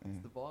 Marbo. Yeah.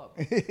 It's the vibe.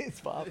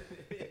 It's vibe.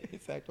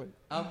 Exactly.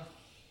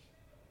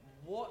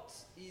 What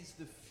is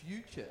the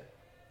future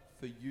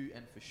for you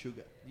and for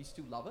sugar? Do you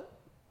still love it?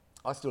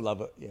 I still love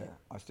it. Yeah,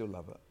 I still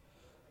love it.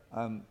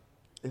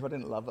 If I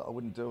didn't love it, I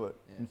wouldn't do it.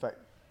 Yeah. In fact,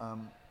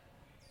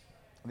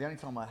 the only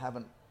time I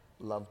haven't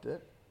loved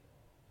it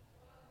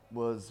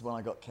was when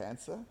I got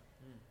cancer.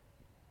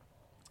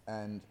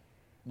 And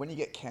when you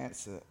get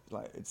cancer,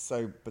 it's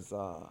so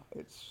bizarre.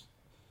 It's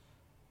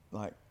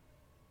like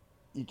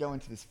you go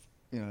into this,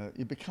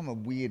 you become a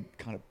weird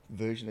kind of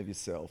version of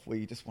yourself where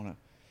you just want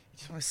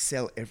to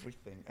sell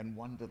everything and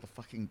wander the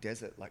fucking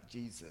desert like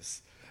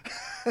Jesus.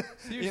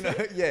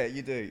 Seriously? Yeah,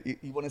 you do.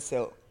 You want to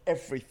sell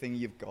everything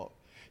you've got.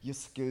 Your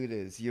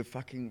scooters, your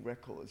fucking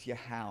records, your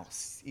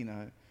house,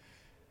 You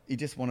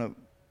just want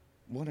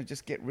to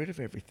just get rid of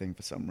everything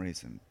for some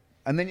reason.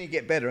 And then you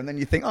get better, and then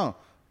you think, oh,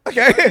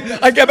 okay,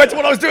 I go back to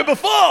what I was doing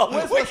before.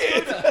 Where's my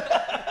scooter?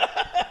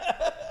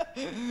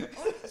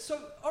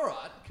 So, all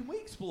right, can we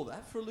explore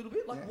that for a little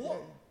bit?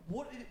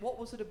 What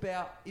was it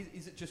about?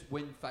 Is it just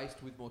when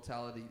faced with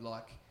mortality,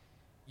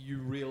 you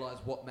realise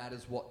what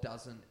matters, what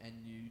doesn't, and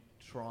you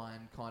try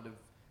and kind of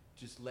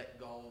just let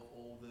go of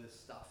all the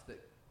stuff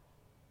that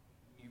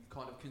you've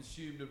kind of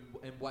consumed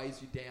and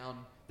weighs you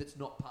down that's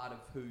not part of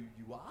who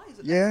you are? Is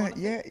it that kind of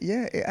thing?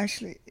 It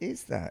actually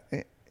is that.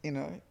 Just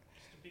a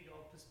big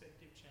old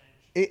perspective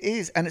change. It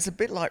is, and it's a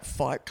bit like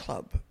Fight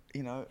Club.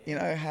 You know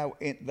how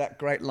that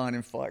great line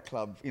in Fight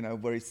Club,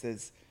 where he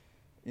says,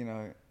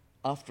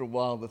 after a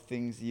while the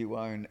things you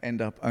own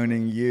end up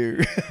owning you.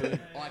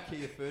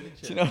 IKEA furniture.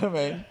 Do you know what I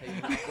mean?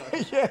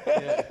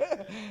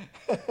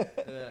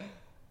 Yeah.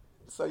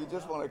 So you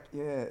just want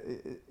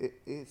to,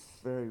 it's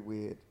very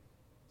weird.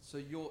 So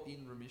you're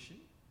in remission?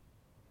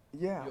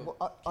 Yeah, You're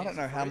well, I don't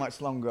know how cancer-free? much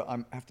longer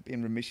I have to be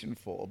in remission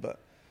for, but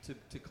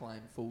to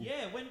claim full.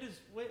 Yeah, when's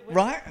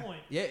Right? that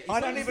point? Yeah, I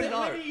don't even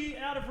know. When are you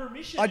out of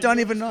remission? I and don't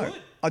you're even just know.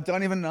 good? I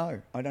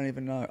don't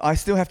even know. I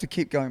still have to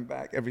keep going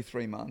back every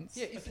 3 months.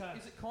 Yeah, Okay.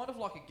 is it kind of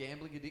like a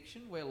gambling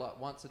addiction where like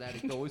once an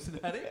addict, always an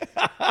addict?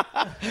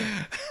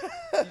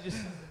 You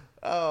just,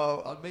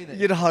 Oh, I mean it.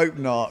 you'd hope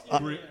not.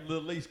 The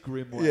least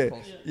grim way Yeah,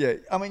 possible. yeah.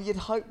 I mean, you'd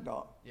hope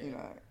not. Yeah. You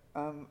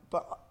know,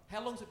 but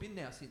How long's it been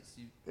now since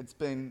you? it's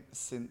been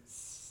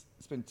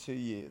 2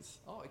 years.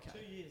 Oh, okay.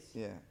 2 years.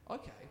 Yeah.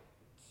 Okay.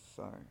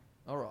 So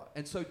All right.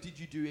 And so, did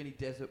you do any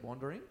desert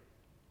wandering?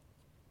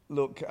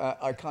 look,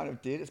 I kind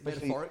of did,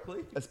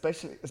 Metaphorically?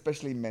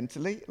 especially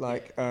mentally.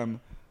 Like,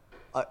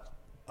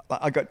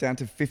 I got down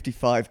to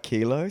 55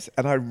 kilos,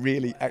 and I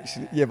really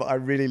but I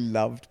really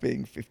loved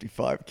being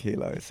 55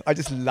 kilos. I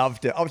just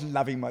loved it. I was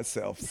loving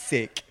myself,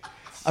 sick.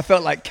 I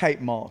felt like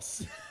Kate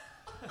Moss.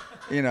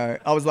 You know,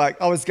 I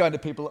was going to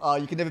people, oh,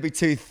 you can never be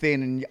too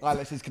thin and your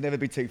eyelashes can never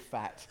be too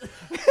fat.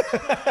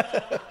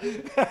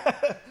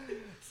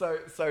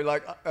 So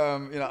like,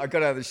 you know, I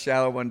got out of the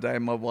shower one day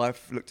and my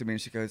wife looked at me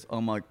and she goes, oh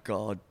my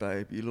God,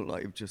 babe, you look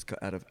like you've just got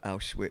out of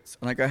Auschwitz.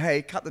 And I go,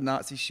 hey, cut the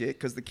Nazi shit,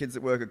 because the kids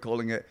at work are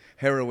calling it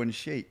heroin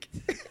chic.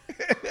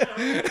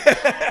 Heroin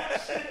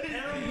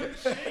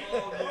shit.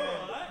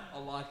 I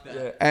like that.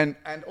 Yeah.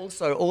 And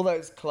also all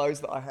those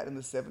clothes that I had in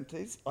the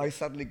 70s, I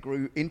suddenly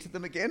grew into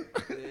them again.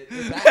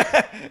 They're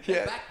back. They're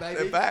Yeah, back, baby.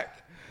 They're back.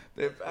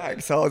 They're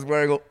back. So I was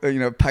wearing, you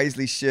know,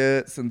 paisley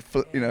shirts and,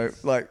 you know,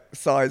 like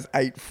size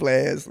 8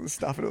 flares and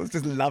stuff, and it was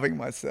just loving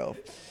myself.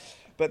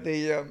 But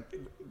it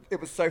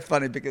was so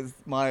funny because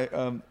my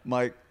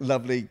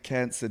lovely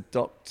cancer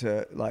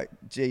doctor, like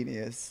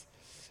genius,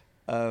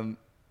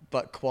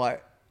 but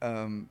quite,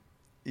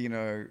 you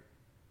know,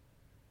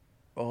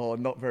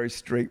 not very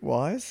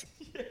streetwise.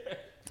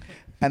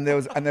 And there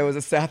was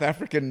a South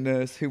African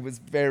nurse who was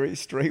very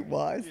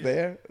streetwise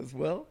there as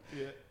well.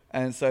 Yeah.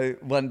 And so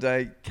one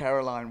day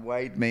Caroline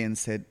weighed me and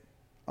said,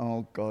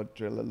 oh God,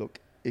 Driller, look,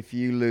 if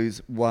you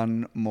lose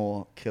 1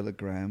 more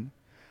kilogram,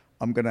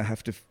 I'm going to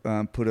have to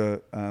put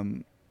a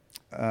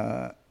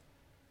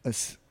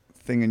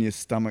thing in your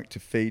stomach to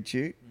feed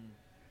you.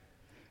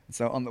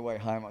 So on the way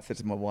home, I said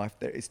to my wife,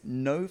 there is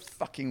no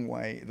fucking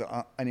way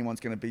that anyone's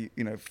going to be,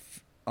 you know,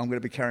 I'm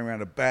going to be carrying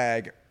around a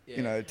bag,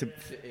 you know, to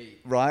eat.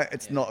 right?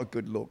 It's Yeah. not a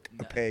good look,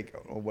 No. a peg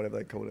or whatever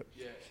they call it.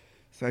 Yeah.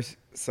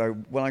 So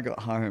when I got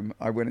home,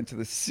 I went into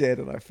the shed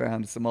and I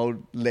found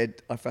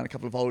I found a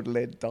couple of old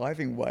lead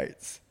diving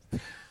weights.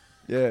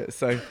 Yeah,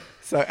 so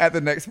at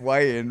the next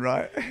weigh-in,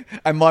 right,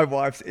 and my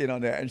wife's in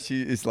on it, and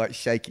she is like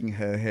shaking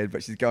her head,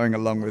 but she's going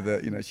along with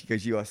it. You know, she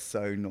goes, "You are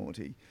so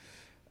naughty."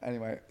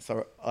 Anyway,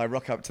 so I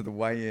rock up to the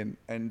weigh-in,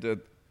 and the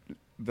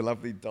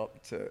lovely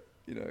doctor,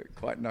 you know,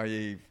 quite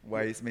naive,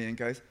 weighs me and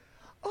goes,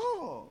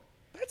 "Oh,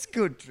 that's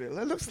good,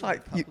 Driller. Looks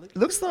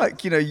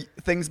like you know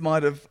things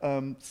might have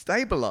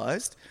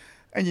stabilised,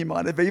 and you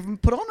might have even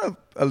put on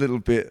a little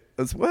bit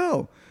as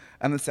well."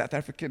 And the South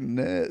African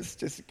nurse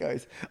just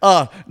goes,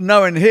 "Oh,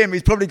 knowing him,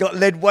 he's probably got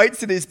lead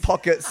weights in his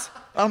pockets."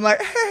 I'm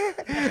like,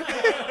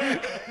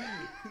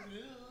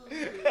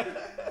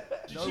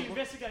 Did she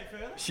investigate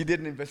further? she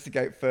didn't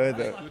investigate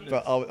further,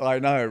 but I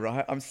know,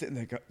 right? I'm sitting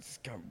there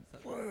just going,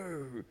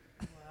 "Whoa,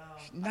 Wow.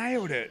 she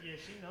nailed it." Yeah,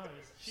 she knows.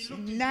 She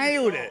looked into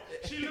nailed your it.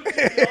 soul. She looked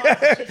into your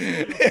eyes.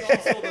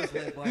 She saw those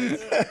lead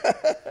weights.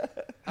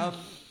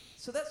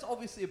 So that's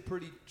obviously a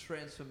pretty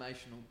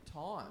transformational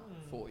time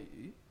for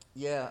you.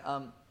 Yeah, I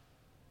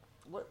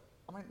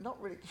mean,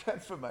 not really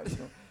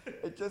transformational.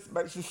 It just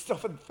makes you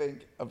stop and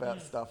think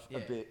about stuff Yeah.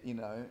 a bit, you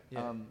know.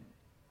 Yeah.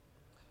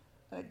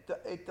 And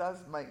it does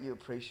make you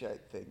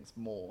appreciate things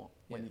more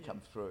when Yeah. you come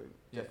through,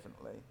 Yeah.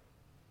 definitely.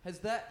 Has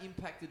that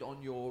impacted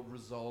on your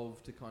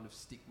resolve to kind of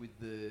stick with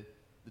the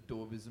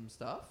Dwarvism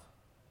stuff?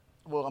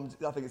 Well,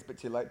 I think it's a bit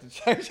too late to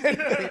change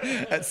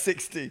anything at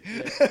 60.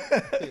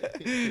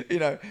 You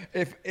know,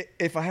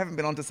 if I haven't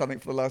been onto something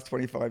for the last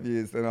 25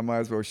 years, then I might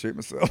as well shoot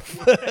myself.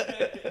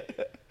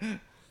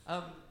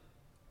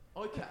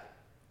 Okay,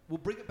 we'll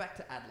bring it back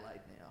to Adelaide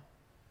now.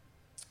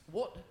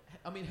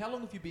 How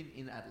long have you been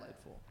in Adelaide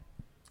for?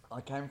 I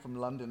came from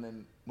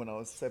London when I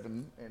was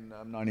 7 in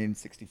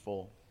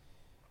 1964.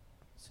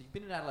 So you've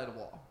been in Adelaide a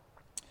while.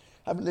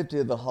 Haven't lived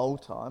here the whole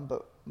time,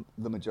 but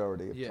the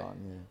majority of Yeah.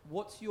 time, yeah.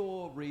 What's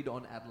your read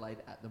on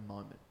Adelaide at the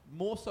moment?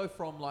 More so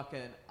from like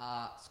an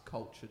arts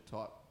culture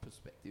type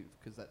perspective,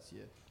 because that's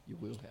your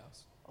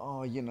wheelhouse.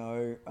 Oh, you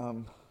know,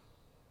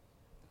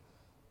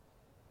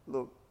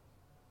 look,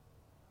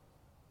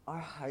 I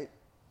hate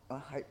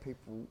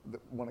people that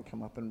want to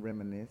come up and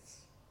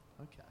reminisce.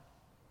 Okay.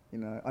 You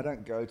know, I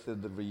don't go to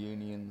the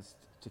reunions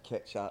to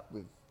catch up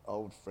with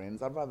old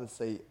friends. I'd rather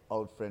see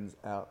old friends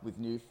out with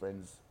new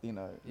friends, you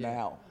know, Yeah.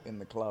 now in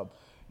the club,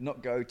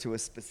 not go to a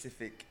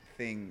specific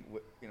thing,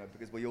 you know,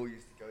 because we all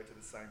used to go to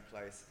the same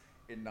place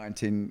in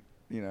 99,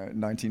 you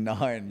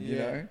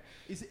know.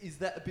 Is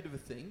that a bit of a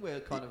thing where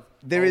kind of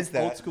There is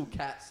that. old school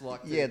cats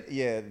like Yeah,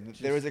 yeah.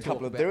 There is a talk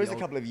couple of about there the is a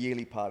old- couple of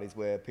yearly parties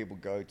where people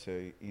go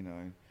to, you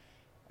know,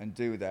 and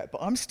do that.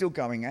 But I'm still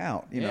going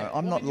out. You know,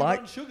 I'm Well, not you like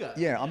run sugar.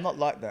 yeah, I'm not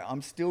like that.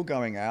 I'm still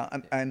going out,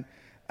 and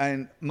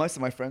And most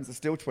of my friends are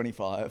still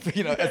 25,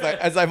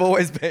 as I've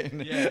always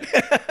been. Yeah,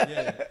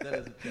 that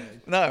hasn't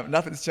changed. No,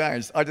 nothing's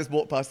changed. I just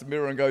walk past the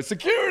mirror and go,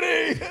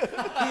 security!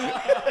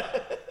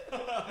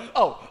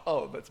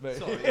 oh, that's me.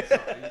 Sorry.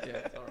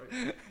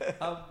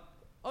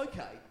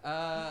 Okay.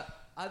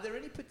 Are there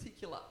any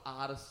particular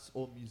artists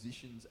or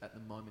musicians at the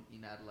moment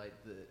in Adelaide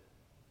that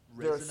resonate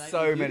There are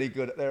with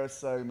you?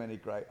 so many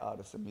great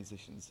artists and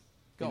musicians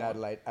Go in on.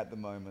 Adelaide at the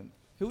moment.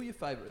 Who are your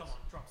favourites? Come on,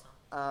 drop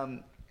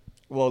some.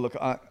 Well, look,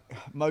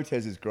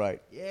 Motez is great.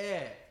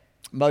 Yeah.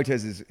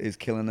 Motez is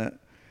killing it.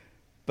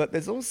 But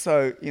there's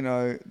also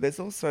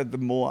the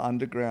more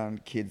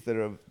underground kids that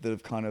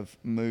have kind of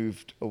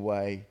moved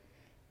away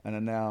and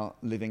are now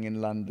living in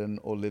London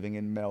or living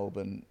in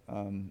Melbourne.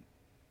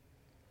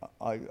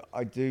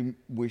 I do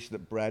wish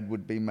that Brad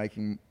would be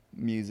making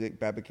music.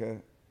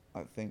 Babica,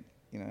 I think,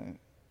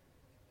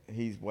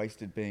 he's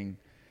wasted being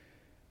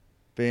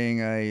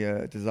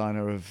a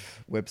designer of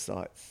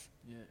websites.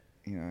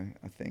 Yeah.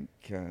 I think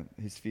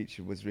his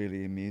future was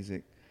really in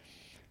music.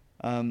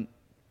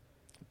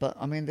 But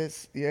I mean,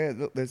 there's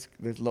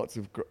lots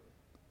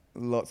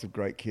of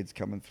great kids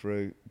coming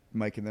through,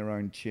 making their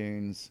own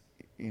tunes.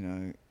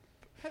 Having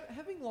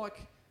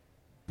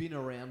been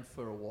around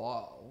for a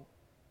while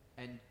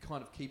and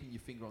kind of keeping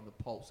your finger on the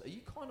pulse, are you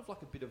kind of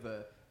like a bit of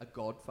a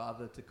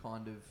godfather to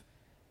kind of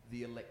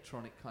the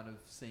electronic kind of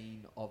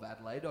scene of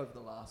Adelaide over the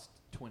last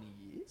 20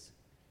 years?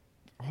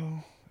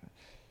 Oh,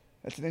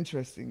 that's an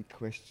interesting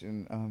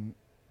question.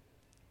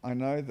 I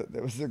know that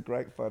there was a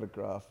great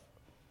photograph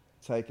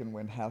taken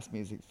when house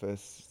music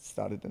first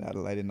started in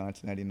Adelaide in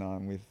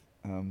 1989 with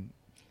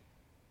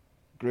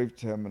Groove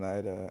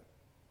Terminator,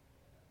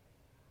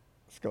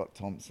 Scott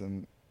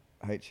Thompson,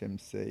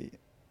 HMC,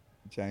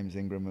 James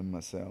Ingram and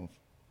myself.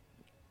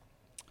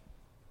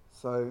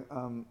 So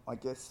I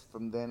guess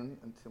from then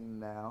until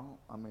now,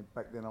 I mean,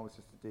 back then I was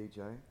just a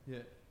DJ. Yeah.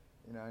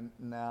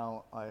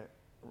 Now I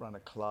run a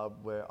club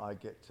where I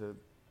get to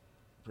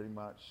pretty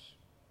much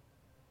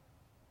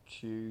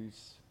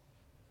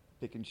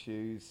pick and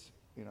choose,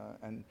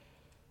 and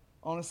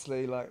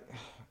honestly,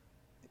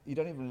 you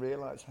don't even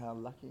realise how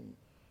lucky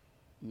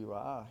you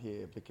are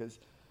here, because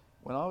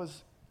when I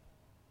was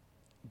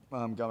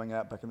going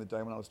out back in the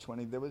day when I was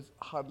 20, there was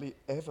hardly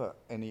ever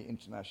any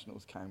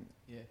internationals came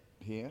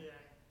here,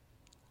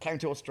 came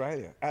to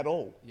Australia at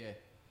all. Yeah.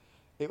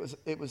 It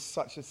was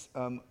such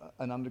an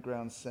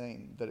underground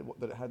scene that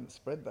it hadn't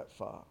spread that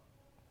far.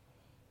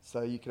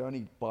 So you could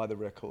only buy the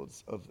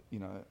records of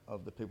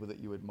the people that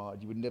you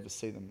admired. You would never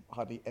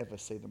hardly ever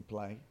see them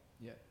play.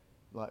 Yeah.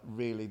 Like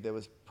really, there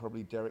was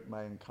probably Derek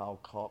May and Carl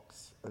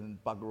Cox and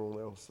bugger all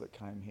else that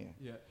came here.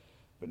 Yeah.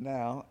 But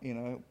now,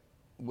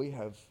 we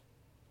have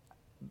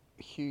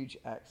huge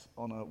acts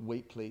on a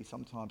weekly,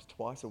 sometimes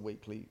twice a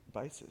weekly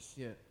basis.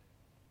 Yeah.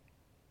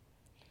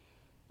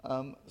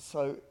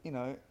 So,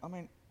 I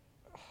mean,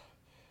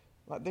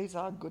 these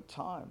are good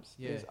times.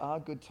 Yeah. These are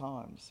good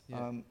times.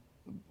 Yeah.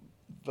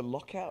 The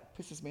lockout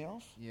pisses me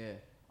off. Yeah.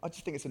 I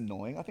just think it's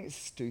annoying. I think it's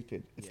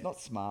stupid. It's Yeah. not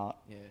smart.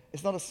 Yeah.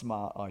 It's not a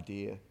smart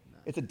idea. No.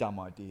 It's a dumb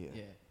idea.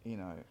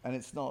 Yeah. And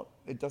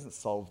it doesn't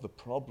solve the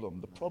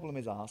problem. The problem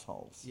is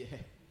assholes. Yeah.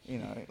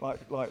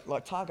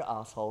 Like target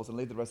assholes and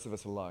leave the rest of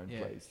us alone,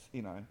 Yeah. please.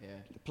 Yeah.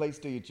 Please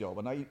do your job.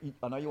 I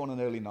know you want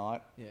an early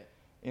night.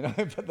 Yeah.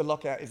 But the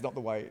lockout is not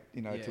the way,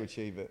 Yeah. to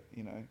achieve it.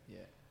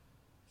 Yeah.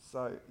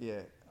 So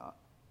yeah.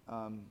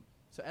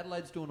 So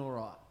Adelaide's doing all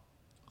right.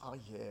 Oh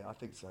yeah, I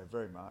think so.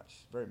 Very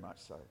much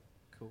so.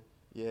 Cool.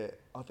 Yeah,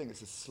 I think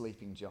it's a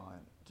sleeping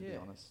giant, to be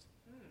honest.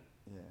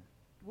 Yeah.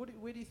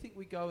 Where do you think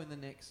we go in the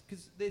next?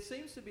 Because there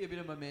seems to be a bit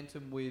of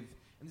momentum with,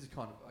 and this is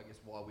kind of, I guess,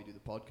 why we do the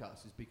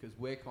podcast, is because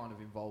we're kind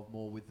of involved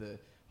more with the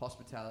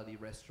hospitality,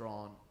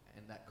 restaurant,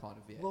 and that kind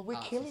of Well, we're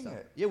arts killing and stuff.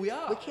 it. Yeah, we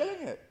are. We're killing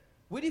it.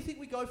 Where do you think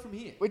we go from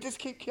here? We just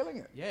keep killing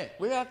it. Yeah.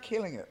 We are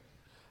killing it.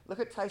 Look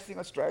at Tasting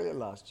Australia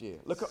last year.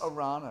 Look at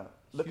Orana.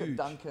 Look Huge. at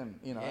Duncan.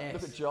 Yes.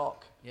 Look at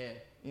Jock. Yeah.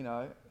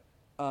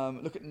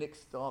 Look at Nick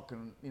Stock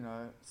and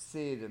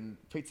Sid and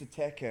Pizza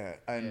Teca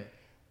and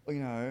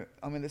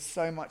I mean, there's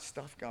so much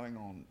stuff going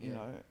on.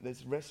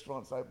 There's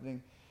restaurants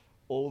opening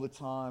all the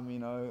time.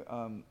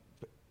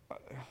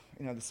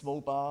 The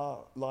small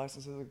bar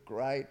licenses are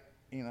great.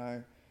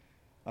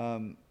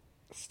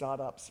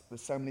 Startups.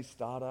 There's so many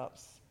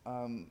startups.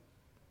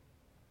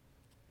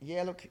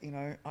 Look,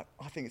 I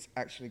think it's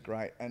actually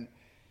great, and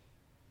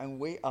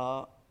we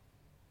are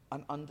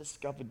an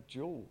undiscovered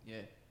jewel.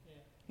 Yeah.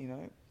 Do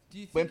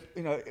you When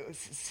think?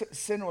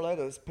 sooner or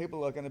later,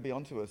 people are going to be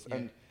onto us, Yeah.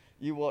 and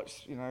you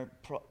watch,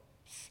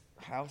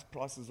 house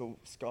prices will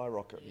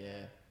skyrocket.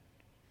 Yeah.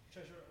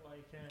 Treasure it while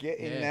you can. Get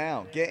in Yeah.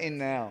 now. Yeah. Get in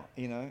now.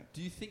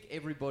 Do you think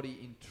everybody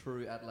in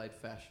true Adelaide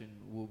fashion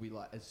will be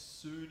like, as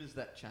soon as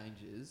that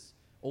changes,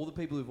 all the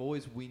people who've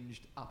always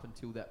whinged up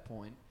until that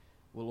point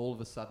will all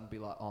of a sudden be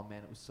like, oh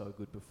man, it was so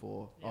good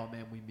before. Yeah. Oh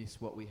man, we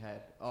miss what we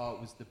had. Oh,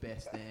 it was the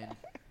best then.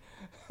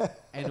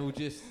 and it'll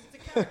just.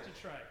 It's a character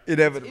trait.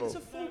 Inevitable. It's a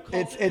full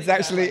It's culture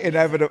actually thing.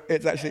 inevitable.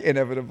 It's actually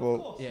inevitable.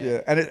 Of course.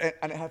 Yeah. And it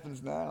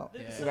happens now.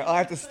 Yeah. You know, I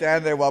have to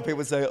stand there while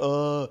people say,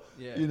 "Oh,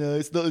 Yeah. you know,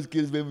 it's not as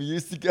good as when we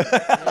used to go."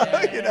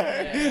 Yeah, you know,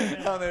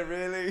 yeah. are they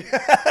really?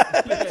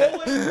 It's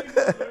always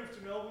people that moved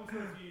to Melbourne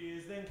for a few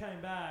years, then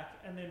came back,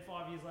 and then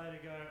 5 years later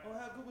go, oh,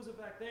 how good was it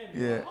back then?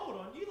 You're Yeah. like, hold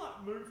on, you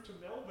like moved to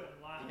Melbourne,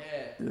 like.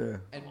 Yeah. Yeah.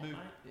 And Come on, move.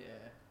 mate.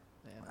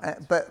 Yeah.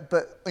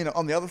 But you know,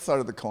 on the other side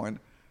of the coin,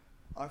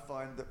 I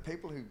find that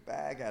people who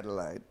bag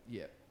Adelaide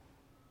Yeah.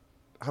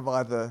 have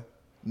either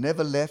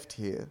never left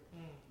here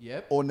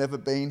Yep. or never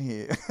been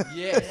here.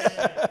 Yes.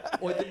 Yeah.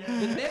 Or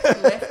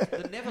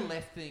the never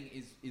left thing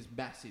is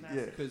massive.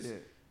 Yeah, Because yeah.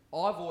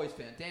 I've always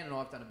found, Dan and I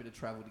have done a bit of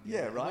travel together.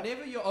 Yeah, right.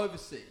 Whenever you're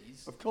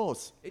overseas, Of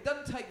course. it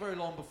doesn't take very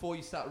long before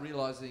you start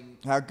realising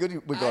How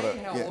good we got A,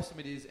 it. how Yeah. awesome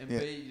it is, and Yeah.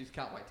 B, you just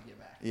can't wait to get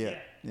back. Yeah.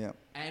 Yeah.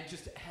 And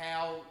just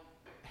how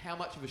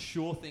much of a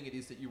sure thing it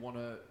is that you want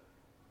to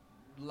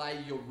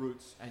lay your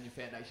roots and your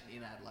foundation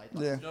in Adelaide.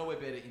 Like, Yeah. There's nowhere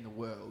better in the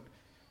world,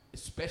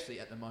 especially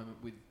at the moment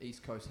with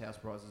East Coast house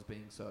prices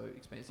being so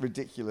expensive.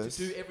 Ridiculous.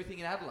 To do everything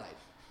in Adelaide.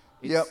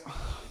 Yep.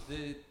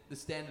 The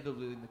standard of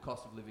living, the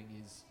cost of living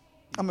is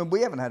I mean,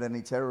 we haven't had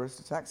any terrorist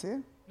attacks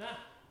here. Nah.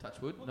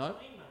 touch wood. What's No,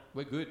 clean, mate?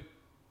 we're good.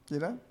 You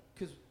know,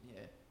 Because,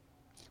 yeah,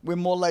 we're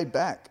more laid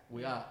back.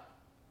 we are.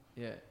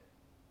 Yeah.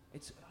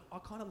 I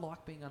kind of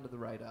like being under the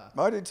radar.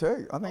 I do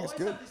too. I think I it's always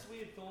good. have this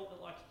weird thought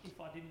that, like, if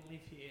I didn't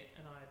live here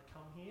and I had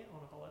come here on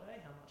a holiday,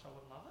 how much I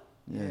would love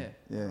it.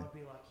 Yeah. Yeah. I'd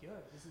be like, yo,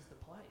 this is the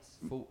place.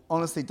 Full,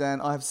 Honestly,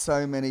 Dan, I have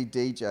so many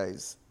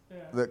DJs Yeah.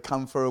 that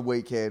come for a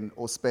weekend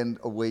or spend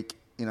a week,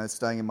 you know,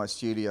 staying in my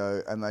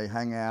studio, and they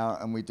hang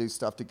out and we do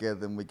stuff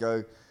together, and we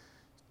go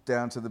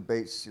down to the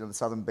beach, you know, the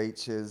southern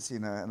beaches, you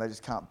know, and they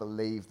just can't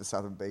believe the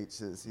southern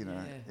beaches, you know.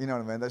 Yeah. You know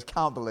what I mean? They just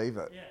can't believe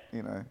it, Yeah.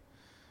 you know.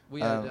 we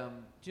had,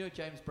 Um, do you know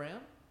James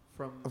Brown?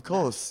 From Of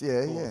course, yeah,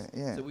 Of course.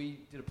 yeah. So we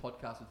did a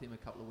podcast with him a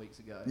couple of weeks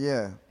ago.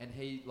 Yeah. And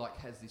he like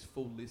has this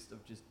full list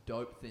of just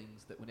dope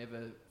things that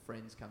whenever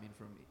friends come in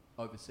from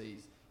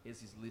overseas, he has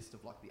his list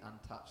of like the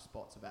untouched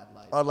spots of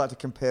Adelaide. I'd like to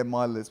compare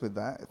my list with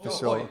that, for Oh,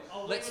 sure. boy.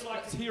 Oh, we let's would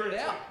like let's to hear it hear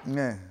it out.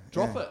 Yeah.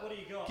 Drop yeah. it. What do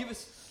you got?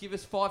 Give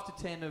us 5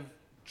 to 10 of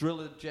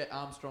Driller Jet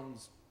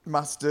Armstrong's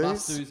Must-dos.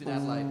 must-dos in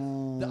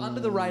Adelaide. The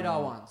under the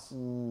radar ones,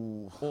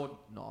 Ooh. or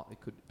not?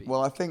 It could be.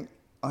 Well, I think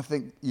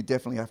you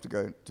definitely have to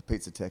go to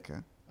Pizza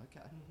Teca.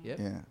 Okay. Yep.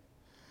 Yeah.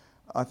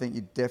 I think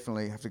you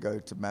definitely have to go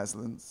to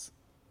Maslin's.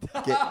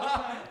 Get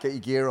your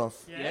gear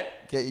off. Yeah.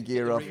 Yep. Get your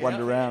gear the off. rig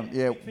Wander out. around.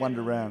 Yeah, Big fan wander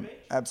of the new around. beach?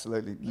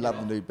 Absolutely. Love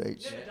the new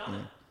beach. Never done Yeah.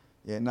 it.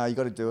 Yeah, no, you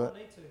got to do I it.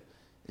 need to.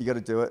 You got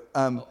to do it.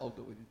 I'll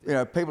do it with you. You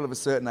know, people of a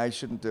certain age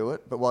shouldn't do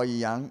it, but while you're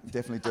young,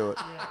 definitely do it.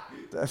 Yeah.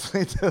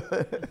 Definitely do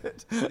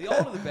it. The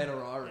older the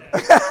better, I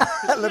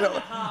reckon. let it,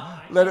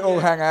 Heart, mate. let it all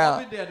hang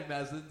I've out. been down to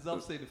Maslin's.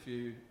 I've seen a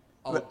few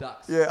old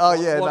ducks. Yeah. Oh,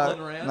 yeah. waddling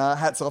No, around. no.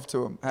 Hats off to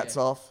them. Hats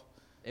Yeah. off.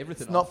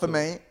 Everything. It's not off for to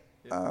me.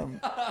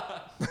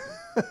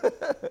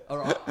 All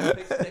right.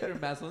 Pizza Teca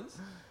and Maslin's.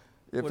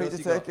 Yeah, What else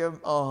Pizza you got? Teca.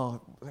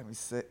 Oh, let me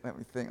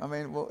think. I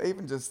mean, well,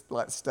 even just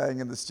like staying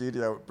in the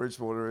studio at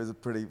Bridgewater is a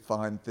pretty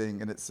fine thing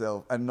in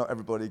itself, and not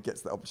everybody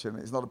gets the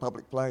opportunity. It's not a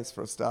public place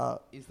for a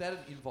start. Is that an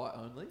invite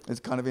only? It's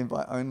kind of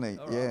invite only.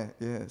 All right. Yeah,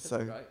 yeah. That's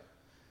So, great.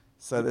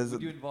 so there's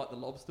Would a. you invite the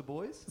Lobster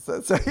Boys? So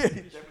You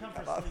should come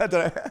for a I sleep.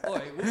 don't know. Oh,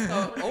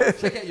 I want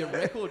to check out your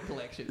record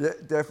collection. Yeah,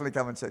 definitely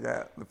come and check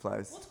out the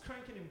place. What's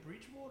cranking in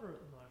Bridgewater at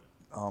the moment?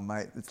 Oh,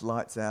 mate, it's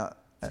lights out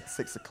at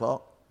 6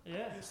 o'clock,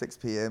 Yeah. 6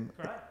 p.m.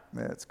 Great.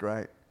 Yeah, it's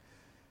great.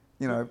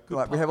 You know, Good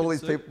like we have all pumpkin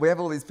these soup. people. We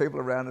have all these people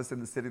around us in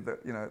the city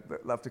that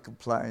that love to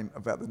complain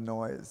about the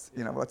noise.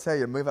 You know, well, I tell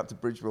you, move up to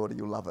Bridgewater,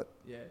 you'll love it.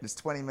 Yeah. It's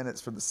 20 minutes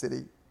from the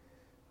city.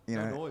 You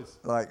No know, noise.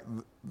 like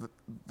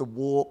the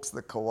walks,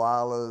 the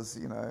koalas.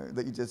 You know,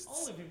 that you just.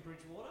 I live in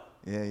Bridgewater.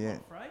 Yeah, yeah, I'm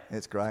afraid.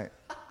 it's great.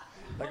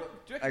 Do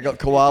you I reckon got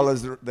you-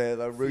 koalas there.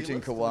 They're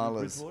rooting Fearless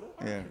to live in koalas.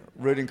 Bridgewater? Yeah,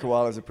 rooting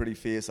koalas are pretty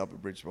fierce up at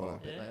Bridgewater.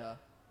 I bet they are.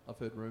 I've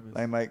heard rumours.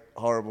 They make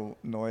horrible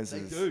They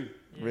noises. do.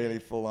 Really Yeah.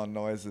 full-on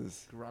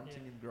noises. Grunting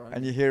Yeah. and groaning.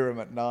 And you hear them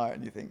at night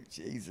and you think,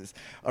 Jesus.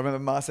 I remember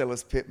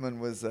Marcellus Pittman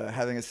was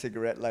having a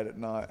cigarette late at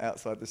night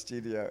outside the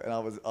studio, and I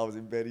was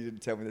in bed. He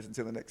didn't tell me this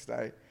until the next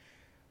day.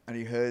 And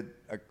he heard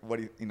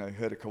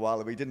heard a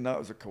koala, but he didn't know it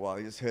was a koala.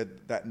 He just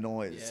heard that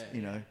noise, Yeah.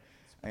 you know.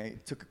 And he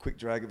took a quick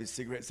drag of his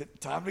cigarette and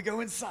said, "Time to go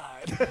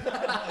inside."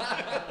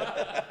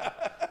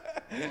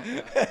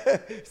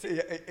 So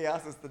he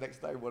asked us the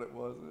next day what it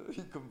was.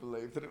 He couldn't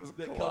believe that it was a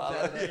that comes koala.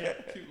 out of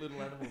that cute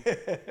little animal.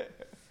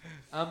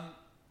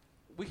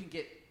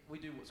 We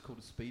do what's called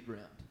a speed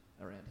round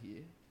around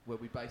here, where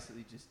we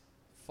basically just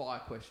fire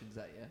questions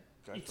at you.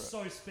 Go It's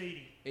for it. so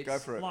speedy. It's Go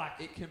for it. Like,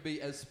 It can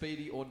be as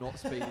speedy or not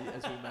speedy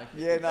as we make it.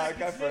 Yeah, no, It's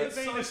go for never it.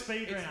 been a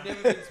speed It's round.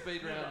 never been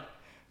speed Never. round.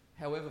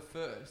 However,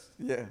 first,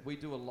 Yeah. we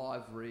do a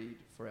live read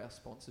for our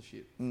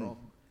sponsorship Mm. from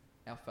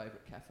our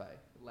favourite cafe,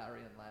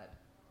 Larry and Lad.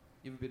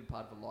 You ever been a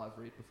part of a live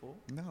read before?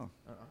 No.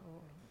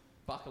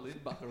 Buckle in,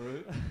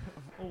 buckaroo.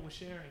 all we're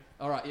sharing.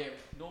 All right, yeah.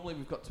 Normally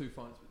we've got two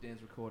phones, but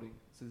Dan's recording.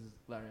 So this is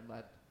Larry and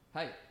Lad.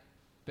 Hey,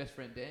 best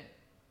friend Dan.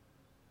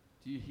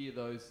 Do you hear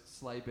those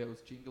sleigh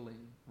bells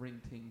jingling, ring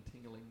ting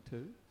tingling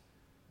too?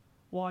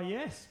 Why,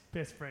 yes,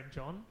 best friend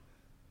John.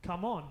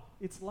 Come on,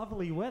 it's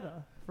lovely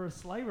weather for a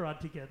sleigh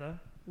ride together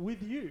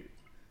with you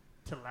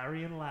to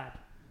Larry and Lad.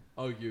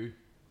 Oh, you.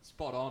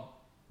 Spot on.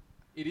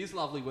 It is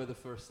lovely weather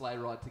for a sleigh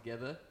ride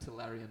together to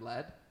Larry and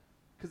Lad.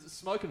 Because it's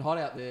smoking hot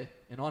out there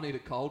and I need a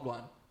cold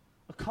one.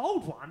 A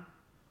cold one?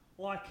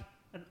 Like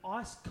an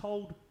ice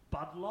cold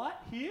Bud Light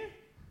here?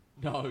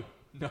 No.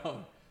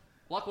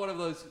 Like one of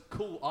those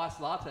cool iced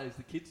lattes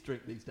the kids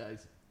drink these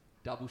days.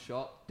 Double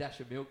shot, dash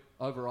of milk,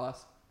 over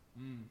ice.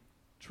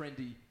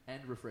 Trendy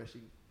and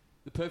refreshing.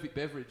 The perfect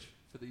beverage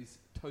for these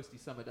toasty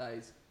summer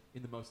days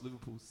in the most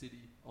Liverpool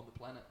city on the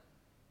planet.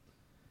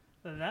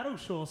 That'll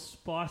sure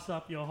spice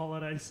up your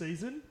holiday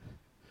season.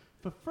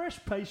 For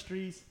fresh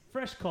pastries,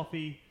 fresh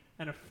coffee,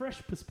 and a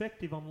fresh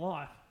perspective on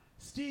life,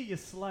 steer your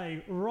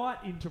sleigh right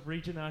into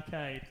Regent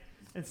Arcade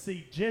and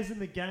see Jez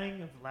and the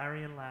gang of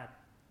Larry and Lad.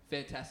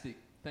 Fantastic.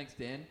 Thanks,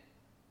 Dan.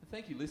 And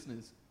thank you,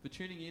 listeners, for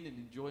tuning in and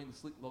enjoying the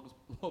Slick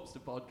Lobster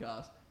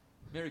podcast.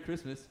 Merry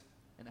Christmas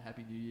and a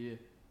Happy New Year.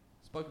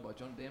 Spoken by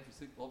John and Dan from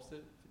Slick Lobster,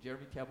 for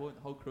Jeremy Cowboy and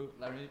the whole crew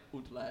at Larry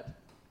and Lad.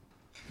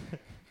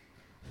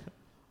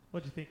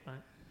 What do you think, mate?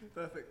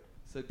 Perfect.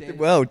 So Dan, Did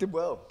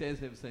well.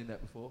 Dan's never seen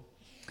that before.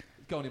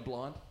 He's going in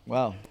blind.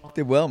 Wow,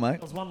 did well, mate.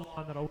 There was one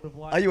line that I would have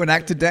liked. Are you an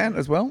actor, Dan,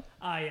 as well?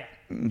 Yeah.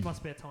 My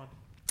spare time.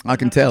 I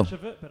can Don't have tell. much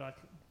of it, but I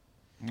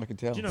can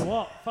tell. do you know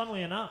what?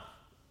 Funnily enough,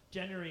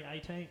 January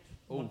 18th,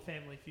 Ooh. on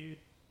Family Feud.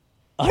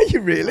 Are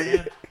you really?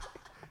 Yeah.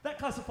 That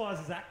classifies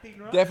as acting,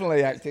 right?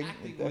 Definitely acting.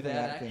 acting Definitely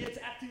without Yeah, it's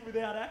acting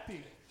without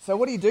acting. So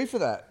what do you do for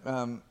that?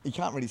 You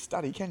can't really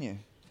study, can you?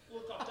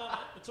 Look, I've done it.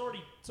 It's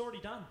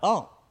already done.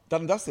 Oh,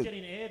 done and dusted.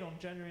 Getting aired on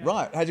January 18th.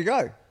 Right, how'd you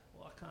go?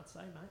 Well, I can't say,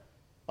 mate.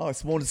 Oh,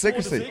 sworn to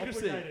secrecy.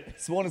 Obligated.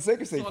 Sworn to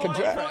secrecy. So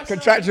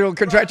Contractual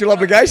If I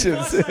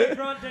obligations. say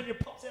Grant Daniel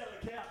pops out of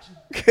the couch.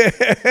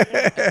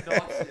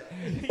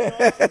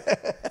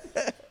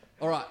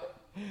 All right,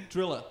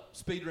 Driller,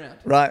 speed round.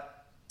 Right.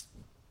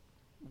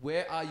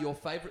 Where are your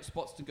favourite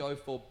spots to go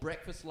for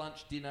breakfast,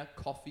 lunch, dinner,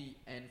 coffee,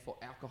 and for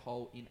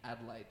alcohol in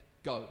Adelaide?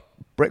 Go.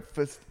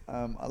 Breakfast.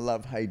 I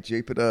love Hey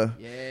Jupiter.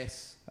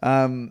 Yes.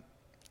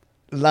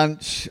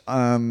 Lunch.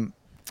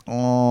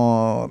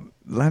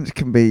 Lunch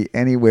can be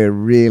anywhere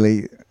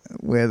really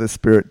where the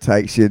spirit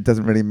takes you. It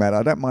doesn't really matter.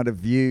 I don't mind a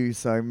view,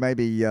 so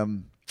maybe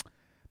the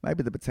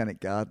Botanic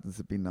Gardens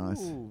would be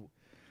nice. Ooh.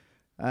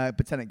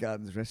 Botanic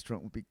Gardens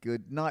restaurant would be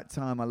good.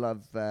 Nighttime, I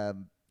love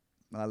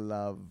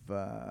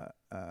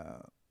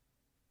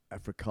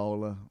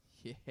Africola.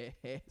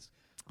 Yes.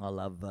 I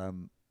love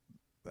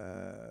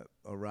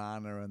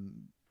Orana and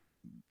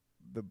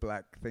the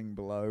black thing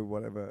below,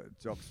 whatever.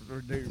 Jock's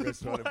new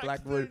restaurant at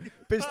Blackwood.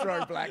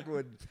 Bistro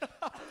Blackwood.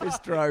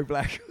 Bistro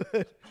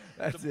Blackwood.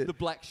 That's it. The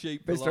black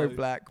sheep Bistro below.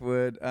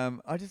 Blackwood.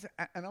 And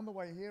on the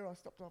way here, I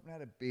stopped off and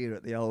had a beer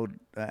at the old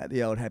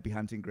Happy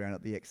Hunting Ground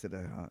at the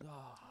Exeter.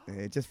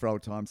 Yeah, just for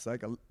old time's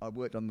sake. I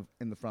worked in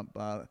the front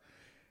bar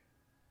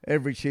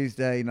every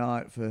Tuesday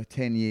night for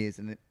 10 years,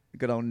 and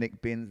good old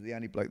Nick Binns, the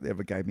only bloke that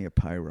ever gave me a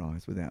pay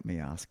rise without me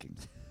asking.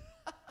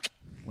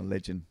 A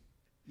legend.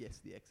 Yes,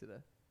 the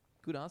Exeter.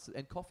 Good answer.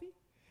 And coffee?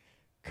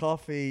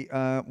 Coffee. you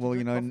Well,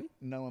 drink coffee?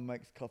 no one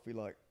makes coffee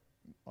like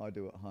I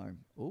do at home.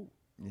 Ooh.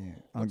 Yeah,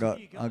 What's I your got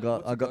go-to?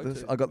 What's your this.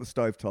 go-to? I got the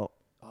stovetop.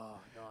 Oh,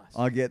 nice.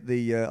 I get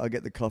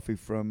the coffee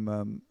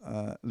from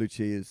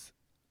Lucia's.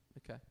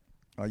 Okay.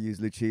 I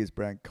use Lucia's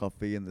brand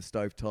coffee and the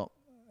stovetop,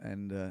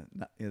 and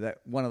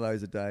that one of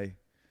those a day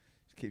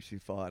just keeps you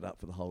fired up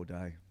for the whole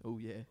day. Oh,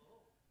 yeah.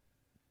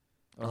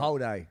 The whole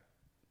day.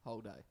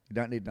 Whole day. You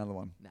don't need another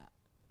one. Nah.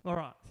 All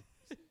right.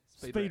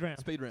 Speed round.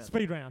 Speed round.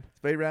 Speed round.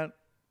 Speed round.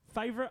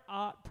 Favourite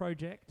art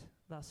project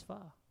thus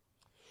far?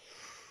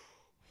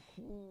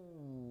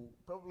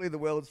 Probably the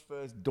world's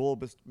first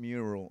Daubist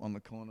mural on the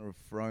corner of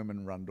Frome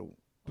and Rundle.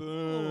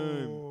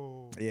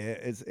 Boom. Yeah,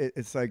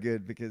 it's so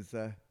good because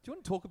Do you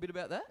want to talk a bit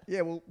about that? yeah,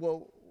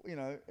 well,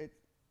 it's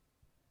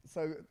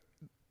so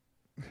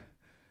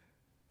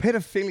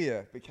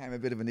pedophilia became a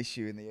bit of an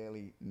issue in the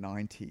early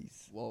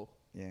 90s. Whoa.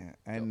 Yeah,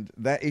 and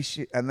that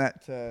issue and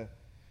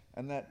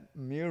that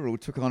mural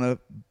took on a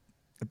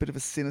bit of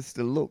a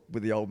sinister look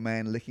with the old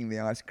man licking the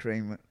ice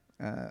cream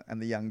and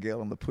the young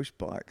girl on the push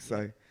bike.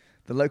 So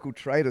the local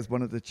traders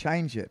wanted to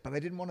change it, but they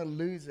didn't want to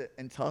lose it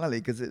entirely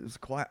because it was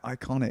quite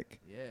iconic.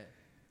 Yeah.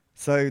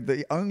 So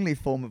the only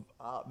form of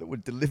art that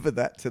would deliver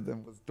that to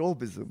them was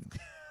Daubism.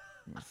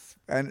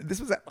 And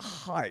this was at the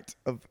height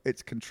of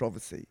its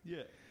controversy.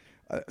 Yeah.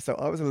 So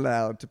I was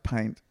allowed to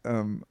paint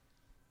over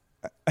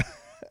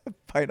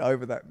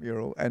that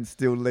mural and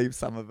still leave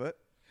some of it.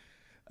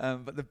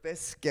 But the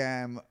best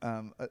scam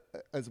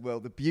as well,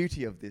 the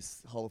beauty of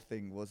this whole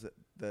thing was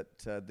that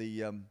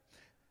the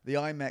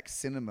IMAX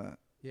cinema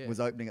was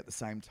opening at the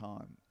same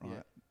time.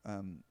 Right?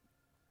 Yeah.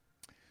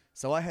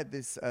 So I had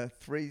this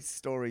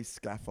 3-story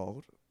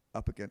scaffold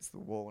up against the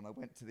wall, and I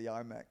went to the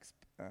IMAX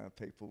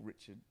people,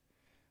 Richard,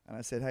 and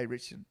I said, "Hey,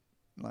 Richard,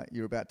 like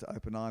you're about to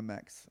open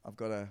IMAX. I've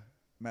got a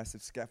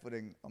massive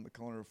scaffolding on the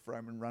corner of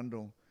Frome and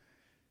Rundle.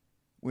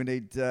 we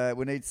need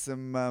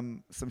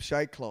some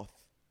shade cloth.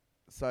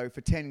 So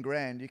for 10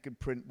 grand, you could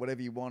print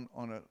whatever you want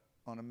on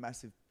a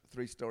massive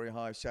 3-story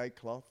high shade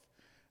cloth,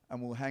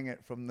 and we'll hang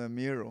it from the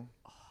mural.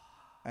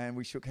 And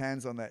we shook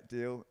hands on that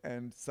deal,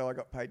 and so I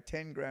got paid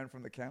 10 grand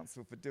from the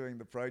council for doing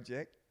the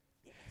project.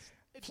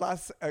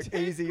 Plus an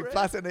easy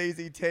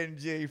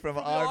 10G from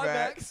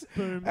IMAX.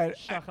 Boom, And-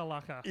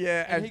 shakalaka.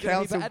 Yeah, And and he got a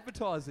heap of council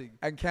advertising.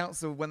 and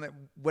council when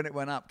it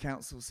went up,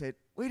 council said,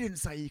 "We didn't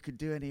say you could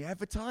do any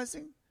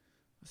advertising."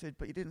 I said,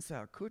 "But you didn't say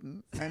I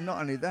couldn't." And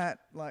not only that,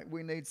 like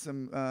we need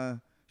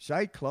some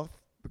shade cloth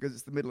because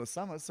it's the middle of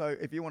summer. So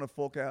if you want to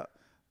fork out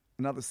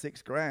another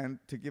 6 grand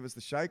to give us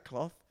the shade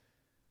cloth,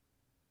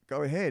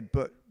 go ahead.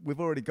 But we've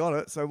already got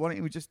it, so why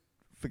don't we just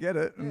forget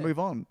it and Yeah. move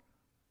on?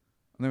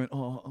 And they went,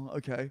 "Oh,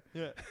 okay."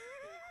 Yeah.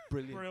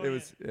 Brilliant.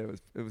 Brilliant.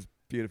 It was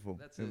beautiful.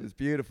 That's It it. was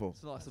beautiful.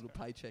 It's a nice little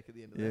paycheck at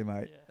the end of Yeah, that.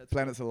 mate. Yeah. That's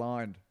Planets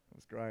aligned. It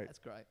was great. That's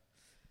great.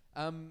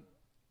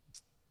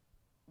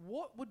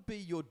 What would be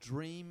your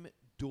dream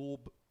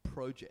Daub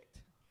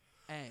project?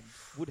 And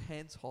would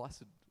Hans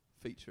Heisen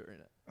feature in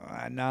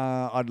it?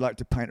 No, I'd like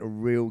to paint a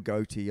real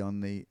goatee on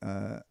the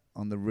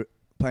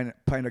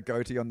paint a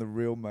goatee on the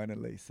real Mona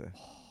Lisa.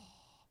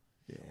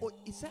 Yeah. Or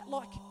is that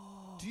like,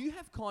 do you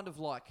have kind of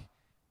like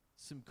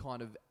some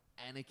kind of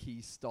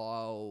anarchy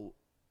style,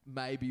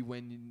 maybe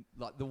when you,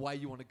 like the way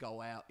you want to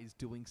go out is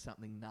doing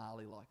something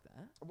gnarly like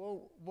that?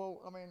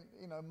 Well, I mean,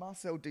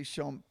 Marcel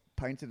Duchamp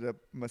painted a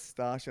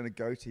moustache and a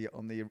goatee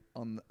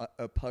on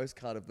a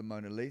postcard of the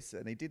Mona Lisa,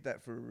 and he did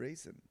that for a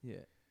reason.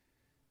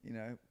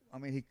 Yeah. I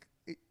mean,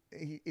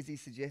 is he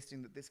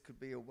suggesting that this could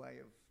be a way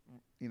of,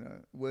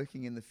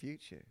 working in the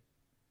future?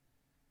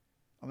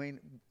 I mean,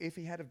 if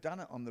he had have done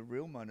it on the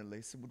real Mona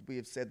Lisa, would we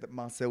have said that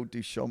Marcel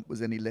Duchamp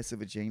was any less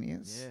of a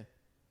genius? Yeah.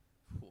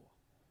 Phew.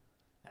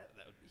 That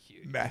would be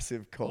huge.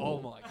 Massive Oh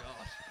call. my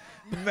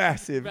gosh.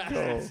 Massive call.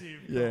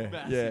 Massive Yeah,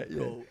 Massive yeah,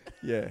 call.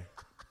 yeah.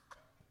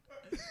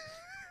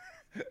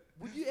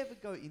 Would you ever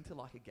go into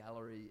like a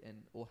gallery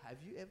or have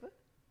you ever,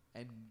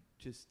 and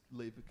just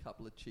leave a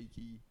couple of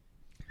cheeky?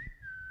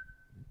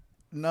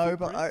 No,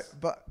 Footprints?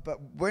 but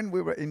when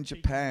we were in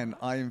Cheeky Japan,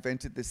 marks? I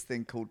invented this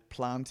thing called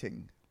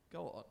planting,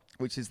 Go on.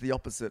 which is the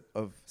opposite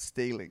of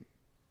stealing.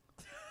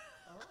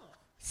 Oh.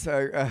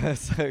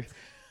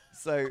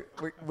 So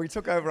we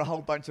took over a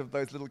whole bunch of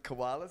those little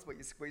koalas where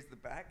you squeeze the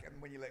back, and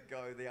when you let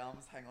go, the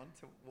arms hang on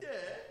to.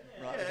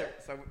 Yeah. Right. Yeah.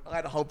 So I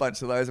had a whole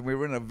bunch of those, and we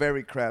were in a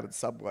very crowded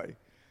subway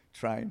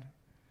train,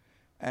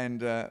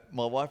 and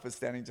my wife was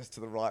standing just to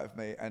the right of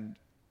me, and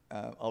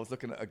I was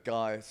looking at a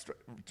guy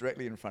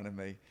directly in front of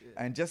me,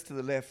 and just to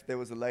the left there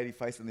was a lady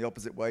facing the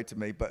opposite way to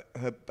me, but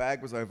her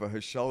bag was over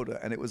her shoulder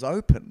and it was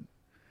open.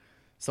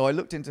 So I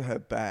looked into her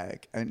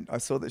bag and I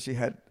saw that she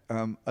had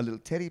a little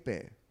teddy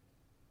bear.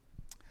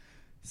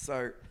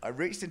 So I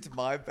reached into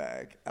my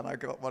bag and I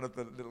got one of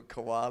the little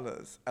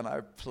koalas and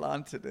I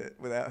planted it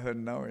without her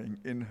knowing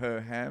in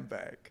her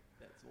handbag.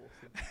 That's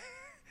awesome.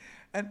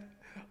 And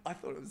I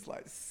thought it was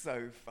like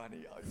so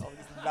funny. I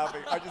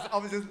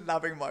was just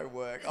loving my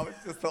work. I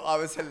just thought I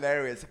was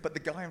hilarious. But the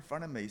guy in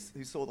front of me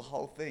who saw the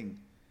whole thing,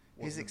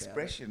 his Wasn't about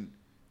expression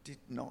did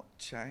not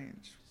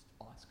change.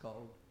 Ice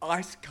cold.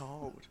 Ice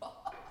cold.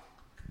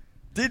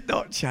 Did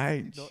not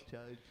change. Not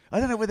change. I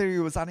don't know whether he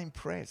was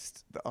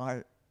unimpressed that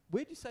I.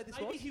 Where'd you say this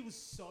Maybe was? he was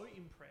so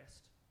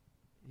impressed.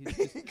 He's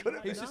just, He could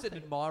have he's just an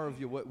admirer of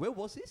your work. Where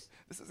was this?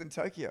 This was in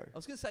Tokyo. I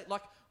was going to say,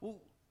 like, well,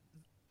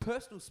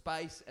 personal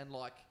space and,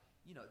 like,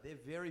 they're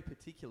very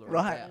particular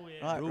Right, about Oh,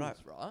 yeah. rules, right.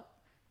 right?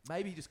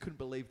 Maybe he just couldn't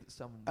believe that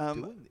someone was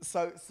doing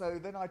this. So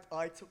then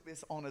I took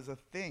this on as a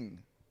thing.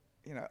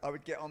 I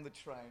would get on the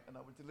train and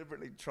I would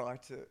deliberately try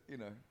to,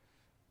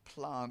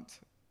 plant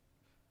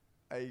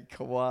a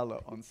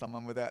koala on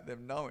someone without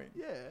them knowing.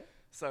 Yeah.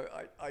 So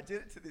I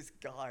did it to this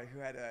guy who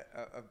had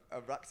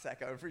a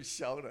rucksack over his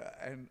shoulder,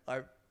 and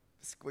I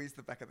squeezed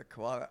the back of the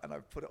koala and I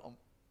put it on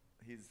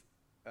his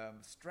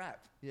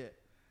strap. Yeah.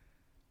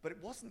 But it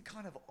wasn't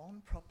kind of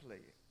on properly.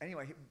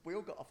 Anyway, we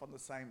all got off on the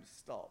same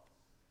stop.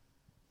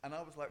 And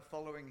I was like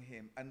following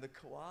him, and the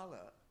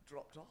koala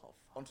dropped off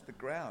onto the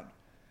ground.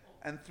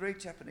 And 3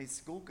 Japanese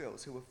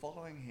schoolgirls who were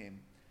following him,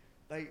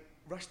 they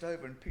rushed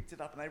over and picked it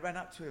up, and they ran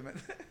up to him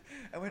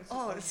and went,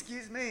 "Oh,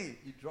 excuse me,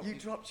 you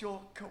dropped your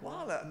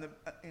koala." And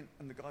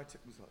the guy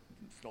was like,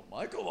 "It's not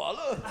my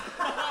koala."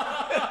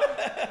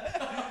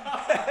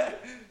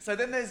 So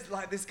then there's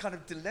like this kind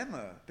of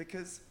dilemma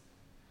because,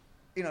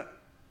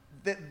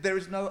 there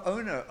is no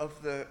owner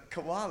of the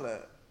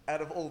koala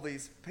out of all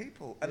these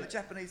people. And the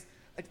Japanese,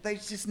 they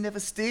just never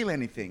steal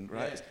anything,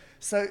 right?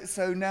 Yeah.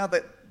 So now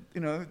that,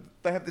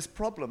 they have this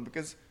problem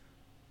because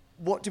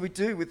what do we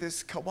do with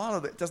this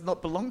koala that does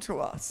not belong to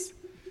us?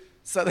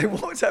 So they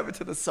walked over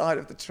to the side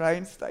of the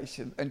train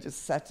station and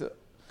just sat it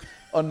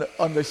on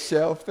the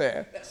shelf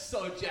there. That's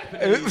so And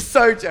Japanese. it was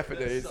so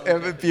Japanese. so It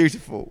was Japanese.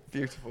 beautiful,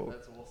 beautiful.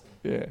 That's awesome.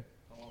 Yeah.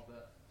 I love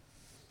that.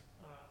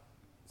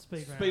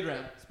 Speed round. Speed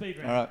round. Speed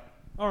round. All right.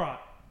 All right.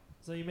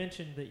 So you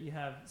mentioned that you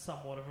have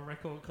somewhat of a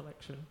record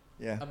collection.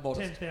 Yeah. A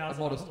modest 10,000, I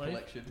modest believe.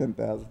 collection.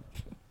 10,000.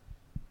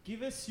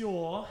 Give us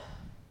your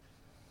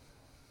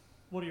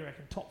what do you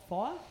reckon? Top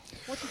 5?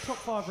 What's your top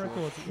 5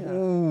 records that you have?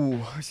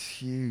 Oh, it's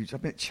huge. I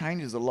mean, it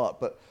changes a lot,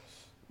 but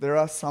there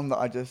are some that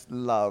I just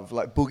love,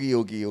 like Boogie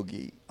Oogie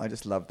Oogie. I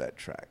just love that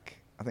track.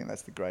 I think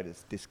that's the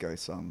greatest disco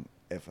song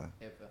ever.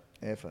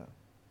 Ever.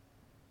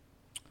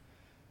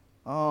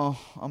 Oh,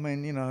 I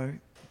mean, you know,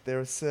 there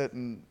are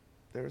certain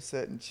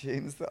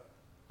tunes that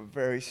are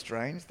very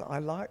strange that I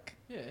like.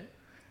 Yeah.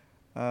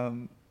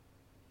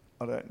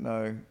 I don't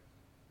know.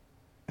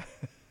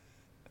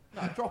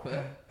 No, drop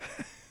it.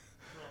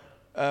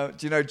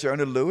 Do you know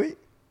Jonah Louie?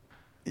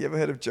 You ever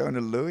heard of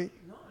Jonah Louie?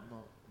 No.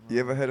 You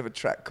ever heard of a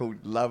track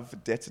called Love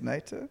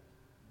Detonator?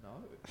 No.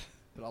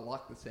 But I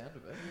like the sound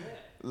of it.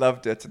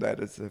 Love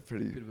Detonator's a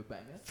Bit of a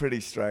banger. pretty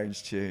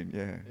strange tune,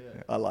 yeah.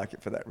 Yeah. I like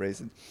it for that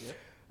reason. Yep.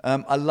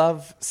 I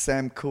love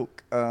Sam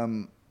Cooke.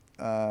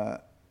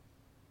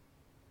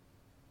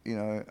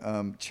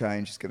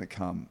 Change is going to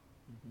come.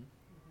 Mm-hmm.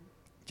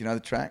 Do you know the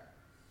track?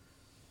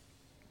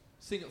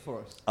 Sing it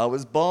for us. I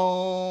was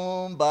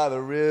born by the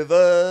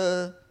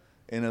river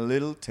in a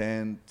little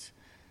tent,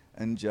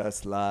 and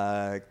just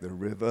like the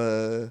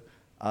river,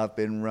 I've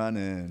been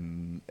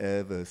running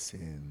ever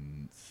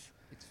since.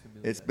 It's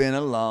familiar. It's been a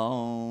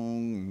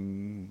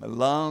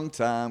long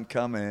time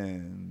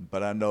coming,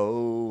 but I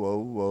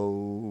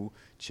know,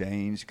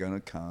 change gonna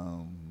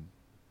come.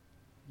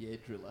 Yeah,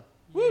 Driller.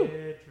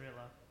 Yeah,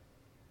 Driller.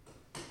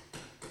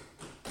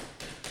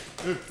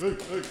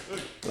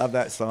 Love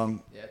that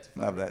song. Yeah, it's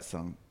Love that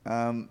song.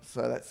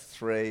 So that's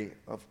 3.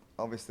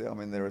 Obviously, I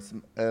mean, there are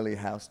some early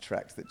house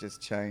tracks that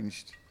just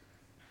changed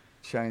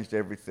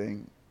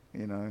everything,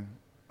 you know.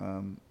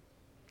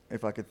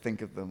 If I could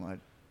think of them, I'd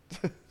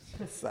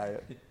say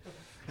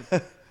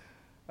it.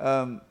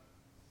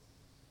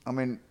 I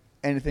mean,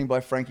 anything by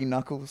Frankie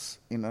Knuckles,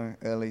 you know,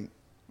 really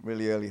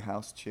early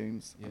house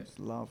tunes. I Yeah. just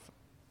love.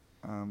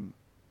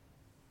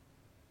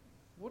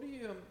 What do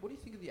you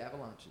think of the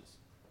Avalanches?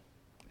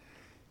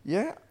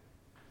 Yeah,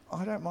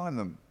 I don't mind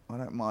them.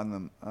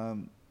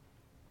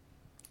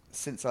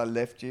 Since I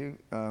Left You,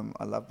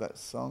 I love that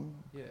song.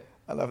 Yeah.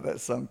 I love that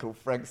song called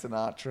Frank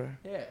Sinatra.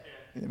 Yeah.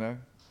 You know,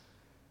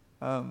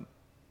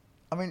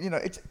 I mean, you know,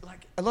 it's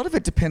like a lot of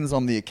it depends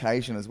on the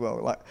occasion as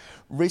well. Like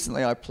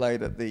recently, I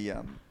played at the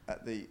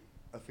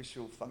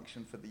official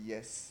function for the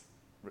Yes,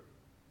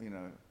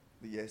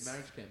 the Yes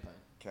Marriage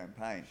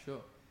campaign,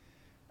 Sure.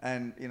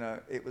 and you know,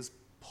 it was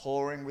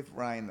pouring with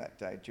rain that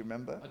day. Do you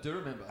remember? I do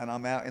remember. And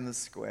I'm out in the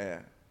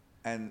square,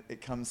 and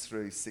it comes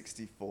through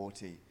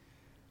 60-40.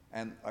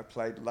 And I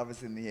played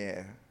Lovers in the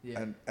Air,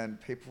 Yeah. and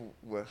people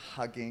were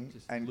hugging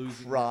Just and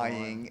losing their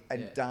crying mind.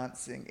 and Yeah.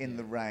 dancing in Yeah.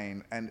 the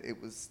rain, and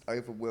it was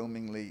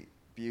overwhelmingly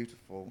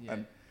beautiful. Yeah.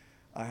 And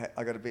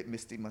I got a bit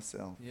misty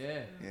myself.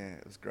 Yeah. Yeah,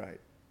 it was great.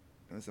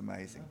 It was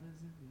amazing.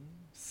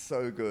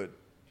 So good. Do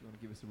you want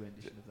to give us a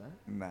rendition of that?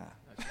 Nah.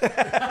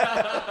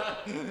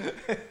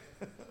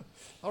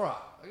 All right,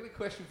 I got a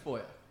question for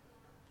you.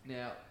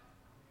 Now,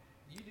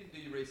 you didn't do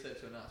your research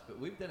on us, but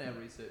we've done our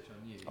research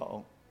on you.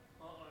 Oh,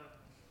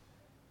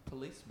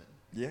 Policeman.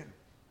 yeah.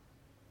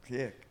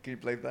 Yeah, can you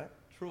believe that?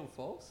 True or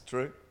false?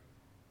 True.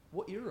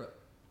 What era?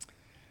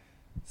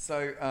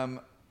 So,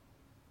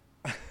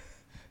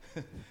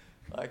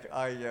 like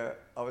I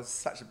was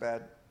such a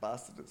bad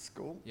bastard at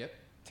school. Yep.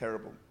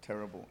 Terrible.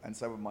 And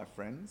so were my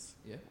friends.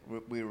 Yeah.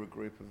 We were a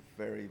group of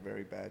very,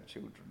 very bad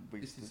children. We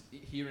This used is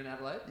here in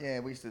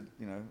Adelaide? we used to,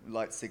 you know,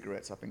 light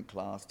cigarettes up in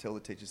class, tell the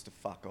teachers to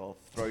fuck off,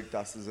 throw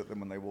dusters at them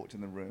when they walked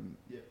in the room,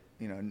 Yeah.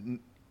 you know,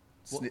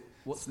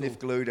 What sniff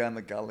school? glue down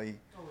the gully.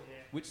 Oh, yeah.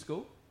 Which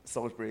school?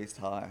 Salisbury East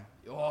High.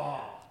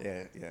 Oh,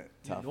 Yeah, you're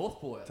tough.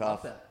 North boy. I love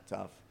Tough, that.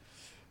 tough.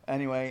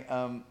 Anyway,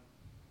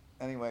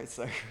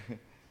 so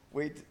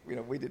we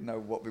didn't know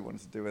what we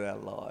wanted to do with our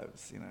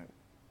lives. You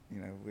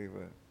know, we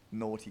were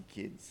naughty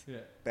kids, Yeah.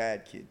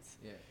 bad kids.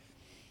 Yeah.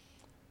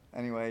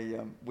 Anyway,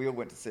 we all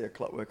went to see A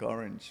Clockwork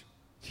Orange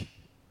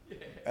Yeah.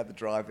 at the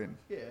drive-in,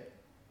 Yeah.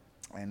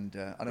 and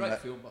I don't Great know.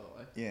 film, by the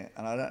way. Yeah,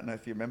 and I don't know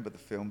if you remember the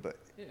film, but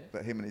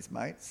Yeah. him and his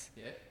mates,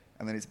 Yeah.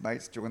 and then his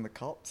mates joined the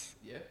cops,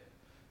 Yeah.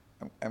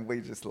 and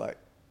we just like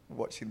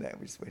watching that,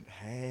 we just went,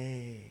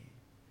 hey.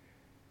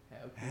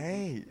 How good.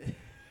 Hey,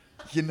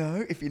 you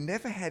know, if you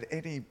never had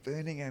any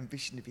burning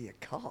ambition to be a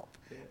cop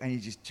Yeah. and you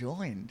just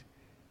joined,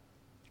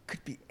 it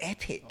could be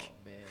epic,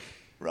 Oh, man.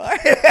 right?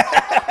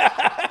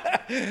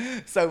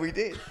 So we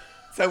did.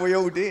 So we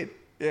all did.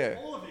 Yeah.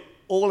 All of it.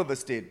 All of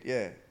us did.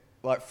 Yeah.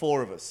 Like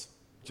 4 of us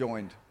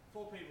joined.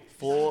 4 people.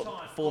 Four, Same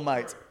time, four all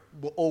mates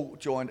through. were all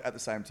joined at the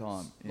same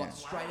time. Yeah. Like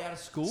straight out of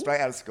school?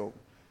 Straight out of school.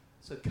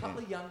 So a couple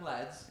of young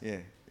lads Yeah.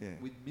 Yeah.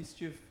 with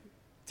mischief.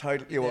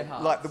 Totally, in their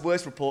like the hearts.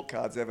 worst report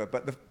cards ever.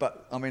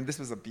 But I mean, this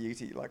was a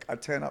beauty. Like I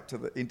turn up to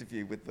the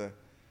interview with the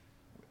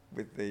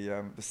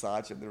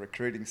sergeant, the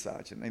recruiting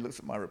sergeant, and he looks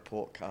at my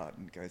report card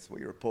and goes, "Well,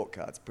 your report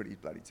card's pretty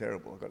bloody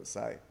terrible, I've got to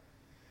say."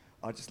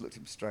 I just looked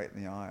him straight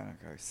in the eye and I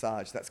go,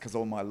 "Sarge, that's because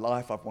all my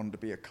life I've wanted to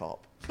be a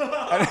cop."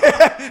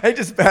 And he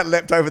just about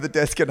leapt over the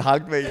desk and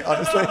hugged me,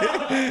 honestly. So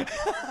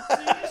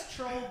you just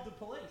trolled the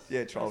police?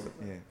 Yeah, trolled it.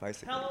 basically. Yeah,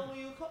 basically. How long were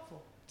you a cop for?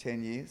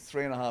 10 years,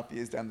 3.5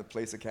 years down the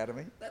police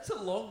academy. That's a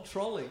long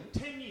trolling.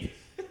 10 years.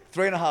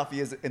 3.5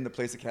 years in the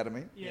police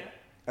academy, Yeah.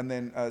 and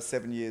then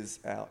 7 years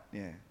out.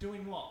 Yeah,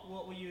 Doing what?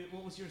 What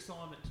was your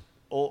assignment?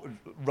 or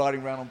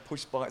riding around on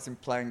push bikes in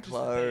plain Just a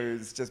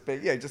clothes, just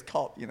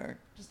cop,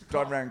 Just a driving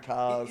cop. around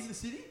cars In the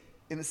city?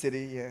 in the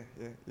city. Yeah.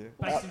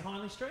 Based Out, in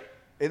Hindley Street.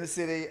 in the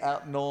city,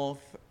 out north.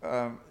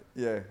 In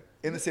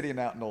the city and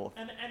out north.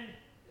 And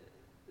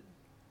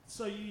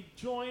so you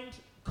joined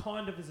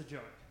kind of as a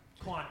joke,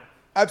 kind of.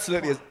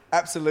 Absolutely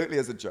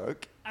as a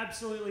joke.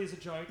 Absolutely as a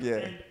joke. Yeah.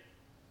 And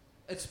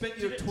It spent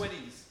your Did it-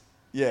 20s.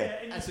 Yeah.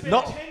 and you As a- spent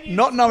Not- 10 years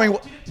not as a knowing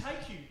cop. what- Did it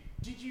take you?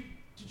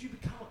 Did you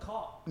become a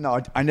cop? No,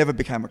 I never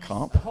became a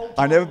cop. The whole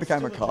I time never it was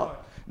became a still cop.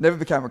 joke. Never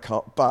became a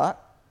cop.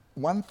 But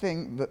one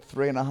thing that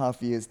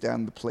 3.5 years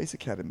down the police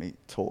academy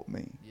taught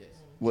me Yes.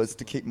 was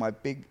to keep my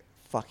big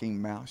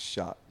fucking mouth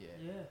shut, Yeah.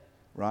 Yeah.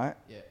 right?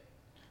 Yeah.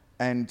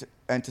 And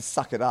to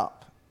suck it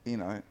up,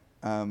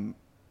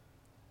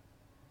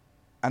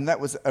 and that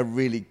was a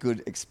really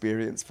good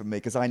experience for me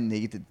because I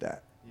needed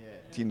that.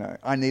 Yeah.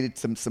 I needed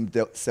some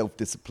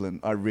self-discipline.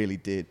 I really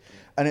did.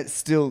 And it's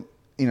still,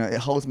 it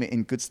holds me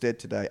in good stead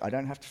today. I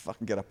don't have to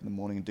fucking get up in the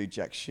morning and do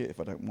jack shit if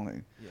I don't want to.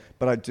 Yeah.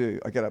 But I do.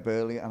 I get up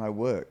early and I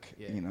work,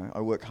 Yeah.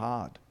 I work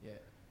hard. Yeah.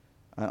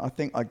 And I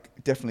think I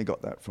definitely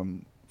got that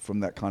from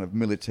that kind of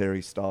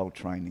military style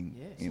training,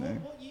 Yes. So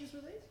what years were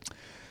these?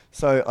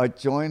 So I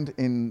joined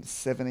in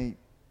 72,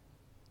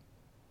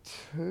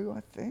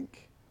 I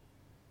think.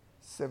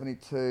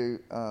 72,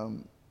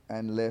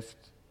 and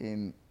left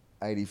in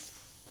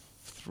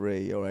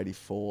 83 or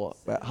 84,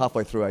 about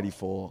halfway through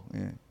 84, yeah.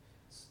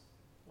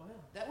 Wow.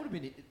 That would have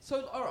been it.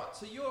 So, all right.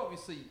 So you're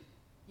obviously,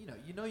 you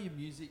know your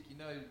music, you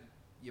know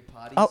your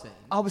party scene.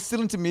 I was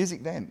still into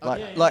music then. Oh, Like,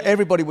 yeah, like yeah.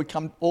 everybody would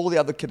come, all the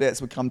other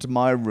cadets would come to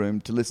my room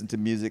to listen to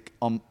music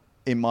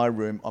in my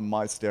room on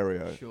my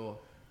stereo. Sure.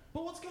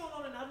 But what's going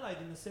on in Adelaide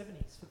in the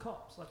 70s for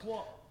cops? Like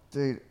what?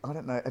 Dude, I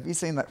don't know. Have you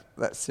seen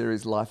that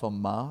series Life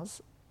on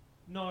Mars?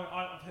 No,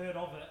 I've heard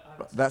of it. I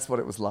haven't That's what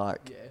it was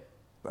like. Yeah.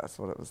 That's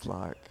what it was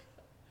like.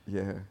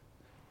 Yeah.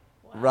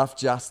 Wow. Rough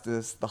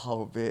Justice, the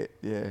whole bit.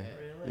 Yeah.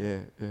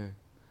 Really? Yeah.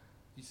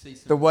 You see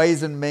some. The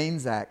Ways and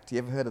Means Act. You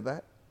ever heard of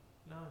that?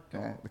 No.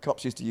 Yeah. The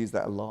cops used to use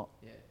that a lot.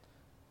 Yeah.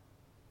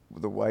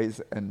 The Ways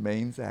and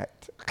Means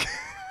Act.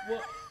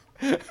 What?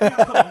 Come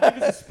on,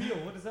 give us a spiel.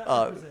 What does that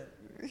represent?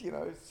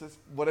 It's just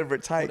whatever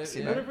it takes.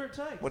 Whatever- Whatever it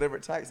takes. Whatever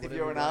it takes. If Whatever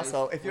you're an ways,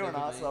 asshole, if you're an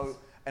whatever asshole means.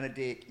 and a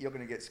dick, you're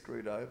going to get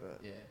screwed over.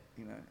 Yeah.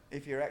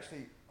 If you're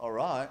actually all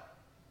right,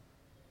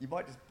 you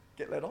might just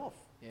get let off.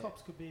 Yeah.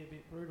 Cops could be a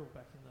bit brutal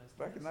back in those days.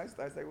 Back in those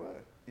days, they were.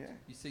 Yeah.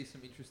 You see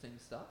some interesting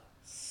stuff.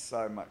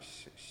 So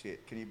much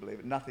shit. Can you believe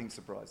it? Nothing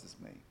surprises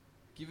me.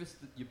 Give us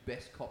your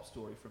best cop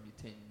story from your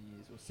 10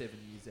 years or 7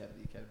 years out of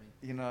the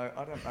academy.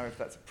 I don't know if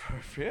that's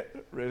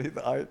appropriate. Really,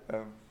 that I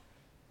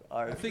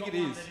I think Got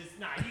it one is. that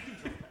Nah, you can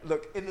drop that.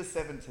 look in the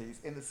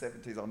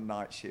 70s on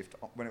night shift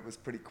when it was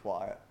pretty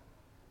quiet.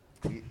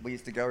 We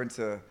used to go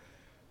into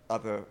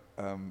another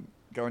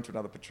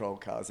patrol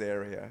car's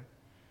area,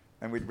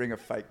 and we'd bring a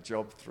fake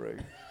job through.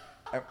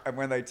 And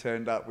when they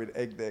turned up, we'd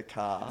egg their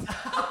car,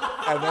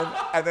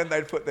 and then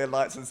they'd put their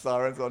lights and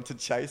sirens on to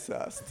chase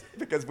us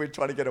because we're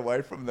trying to get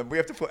away from them. We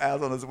have to put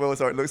ours on as well,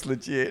 so it looks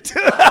legit,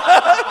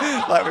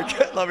 like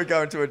we're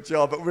going to a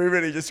job, but we're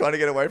really just trying to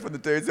get away from the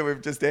dudes that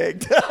we've just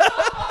egged.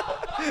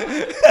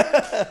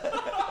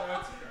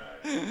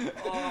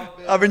 Oh,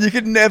 man. I mean, you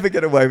could never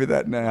get away with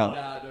that now.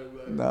 Nah, no way.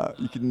 No,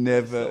 you could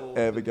never So-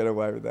 ever get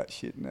away with that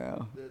shit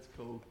now. That's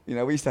cool. We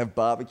used to have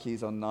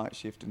barbecues on night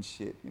shift and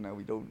shit.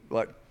 We'd all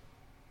like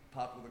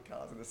park all the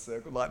cars in a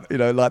circle, like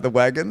like the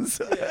wagons.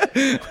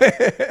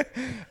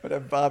 We'd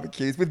have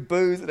barbecues with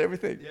booze and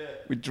everything. Yeah.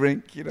 We'd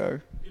drink, In the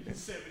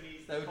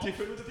 70s, They were cops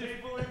different- with the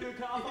people in the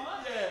car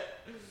park. Yeah.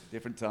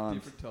 different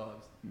times. Different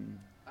times. Mm.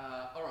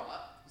 All right.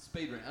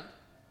 Speed round.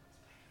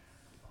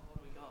 What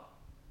do we got?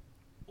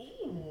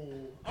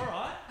 Ooh, all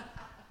right.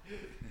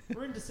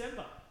 We're in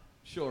December.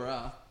 Sure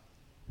are.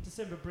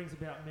 December brings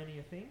about many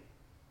a thing.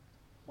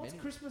 What's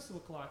Many. Christmas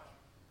look like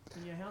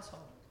in your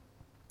household?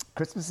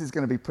 Christmas is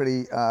going to be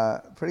pretty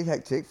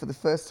hectic. For the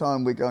first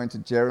time, we're going to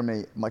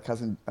Jeremy, my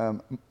cousin,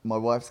 my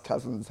wife's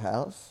cousin's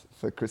house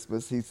for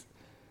Christmas.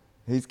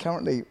 He's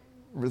currently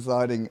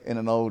residing in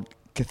an old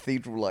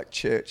cathedral-like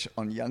church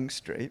on Young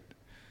Street,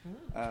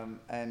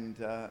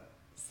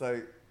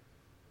 so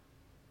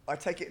I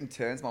take it in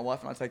turns. My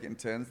wife and I take it in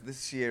turns.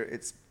 This year,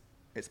 it's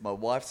my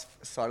wife's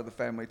side of the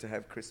family to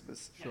have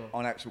Christmas Sure.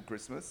 on actual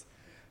Christmas.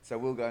 So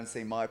we'll go and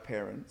see my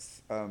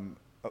parents,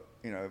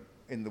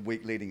 in the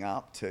week leading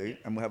up to,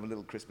 and we'll have a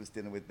little Christmas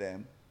dinner with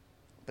them.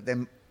 But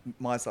then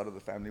my side of the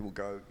family will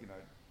go,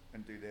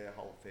 and do their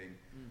whole thing.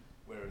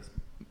 Whereas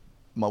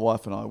my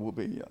wife and I will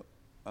be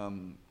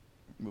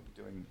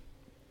doing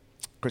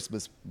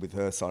Christmas with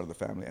her side of the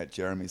family at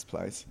Jeremy's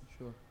place.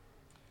 Sure.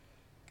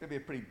 Going to be a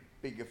pretty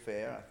big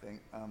affair, I think.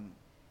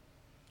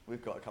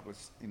 We've got a couple of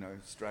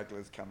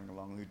stragglers coming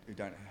along who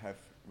don't have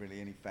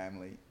really any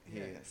family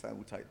here, Yeah. so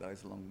we'll take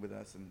those along with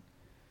us and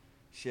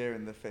share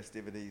in the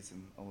festivities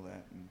and all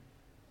that. And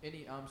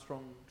Any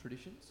Armstrong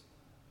traditions?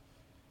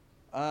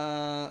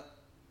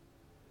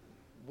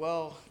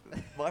 Well,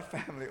 my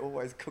family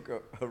always cook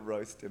a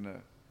roast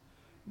dinner,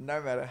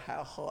 no matter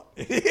how hot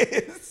it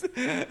is.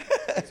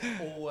 It's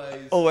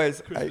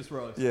Always Christmas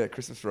roast. Yeah,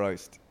 Christmas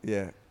roast.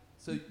 Yeah,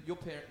 So your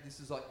parent, this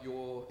is like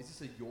is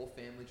this your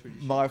family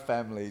tradition? my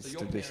family's So your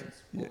tradition.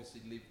 parents Yeah,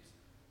 obviously lived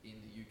in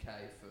the UK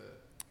for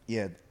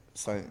yeah.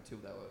 So until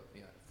they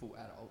were full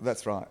adults.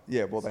 that's right.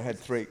 Yeah. Well, they had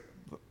three.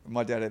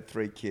 My dad had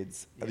 3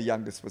 kids. Yeah. The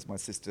youngest was my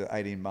sister,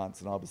 18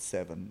 months, and I was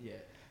 7. Yeah.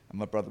 And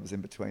my brother was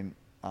in between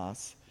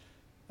us.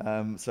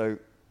 So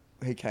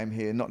he came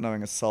here not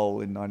knowing a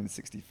soul in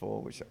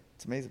 1964, which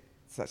to me is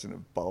such a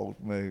bold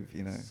move,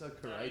 you know. So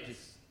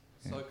courageous.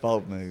 Yeah, So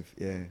bold courageous.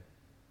 move,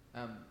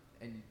 yeah.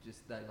 And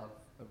they love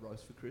a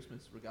roast for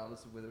Christmas,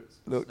 regardless of whether it's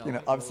Look, you know,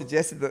 snowing I've or-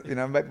 suggested that, you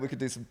know, maybe we could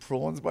do some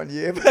prawns one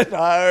year, but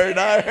no.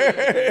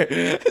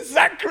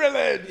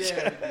 Sacrilege!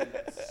 Yeah,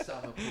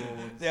 summer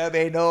prawns. There'll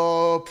be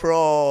no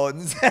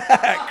prawns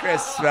at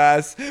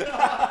Christmas.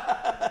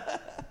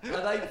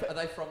 Are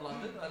they from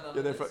London?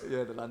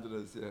 The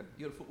Londoners, yeah.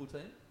 You got a football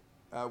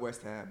team?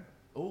 West Ham.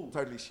 Oh.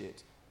 Totally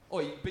shit. Oh,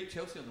 you beat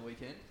Chelsea on the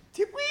weekend.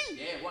 Did we?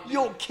 Yeah, 1-0.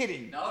 You're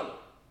kidding. No,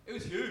 it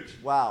was huge.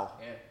 Wow.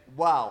 Yeah.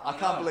 Wow. I I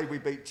can't know. believe we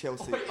beat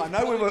Chelsea. Oh, it's I know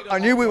we probably were. been a I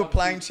knew we long were time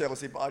playing since-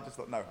 Chelsea, but I just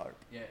thought no hope.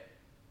 Yeah.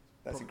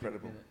 That's Probably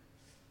incredible. been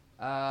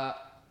it.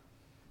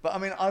 But I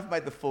mean, I've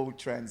made the full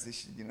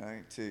transition, you know,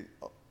 to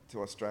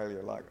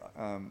Australia. Like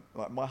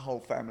my whole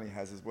family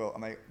has as well,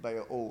 and they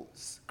are all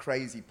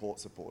crazy Port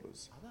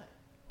supporters. Are they?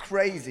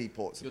 Crazy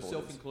Port supporters.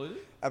 Yourself included?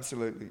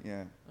 Absolutely,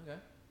 yeah. Okay.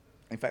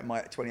 In fact, my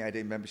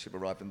 2018 membership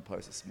arrived in the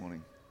post this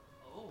morning.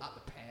 Oh. Up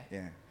the path.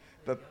 Yeah,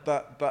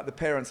 but the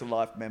parents are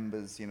life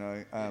members, you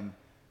know.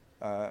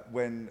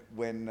 When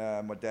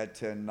my dad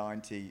turned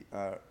 90,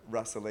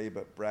 Russell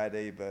Ebert, Brad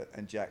Ebert,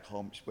 and Jack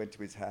Homch went to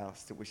his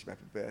house to wish him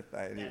happy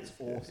birthday, and That's it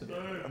was awesome.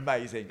 Boom.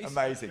 amazing, Is-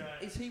 amazing.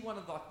 Is he one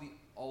of like the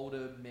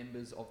older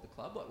members of the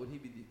club? Like, would he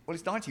be the? Well,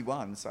 he's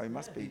 91, so he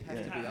must be. He'd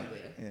have to be up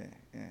there.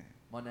 Yeah, yeah.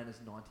 My nana's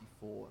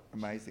 94.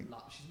 Amazing.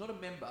 She's not a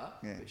member,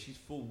 Yeah. but she's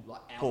full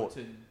like Port.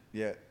 Alberton,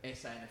 Yeah,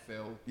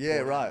 SANFL. yeah,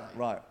 Port right, Adelaide.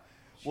 right.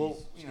 She's, Well,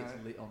 she you gets know,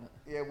 lit on it.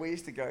 Yeah, we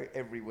used to go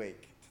every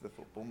week to the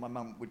football. My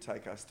mum would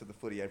take us to the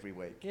footy every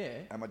week,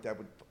 Yeah, and my dad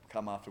would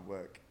come after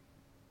work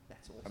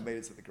that's and awesome. meet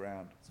us at the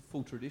ground. It's a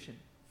full tradition.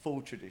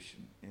 Full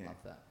tradition, yeah. Love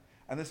that.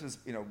 And this was,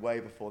 you know, way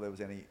before there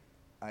was any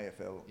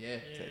AFL Yeah.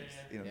 Yeah. teams.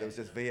 You know, Yeah. there was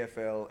just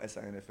VFL,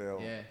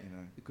 SANFL. Yeah. You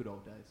know. The good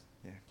old days.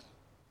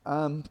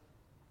 Yeah.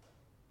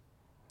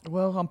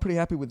 Well, I'm pretty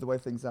happy with the way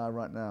things are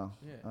right now.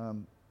 Yeah.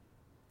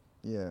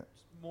 Yeah.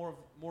 Just more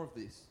of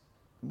this.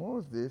 More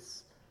of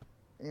this,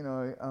 you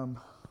know.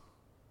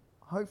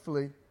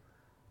 Hopefully,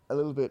 a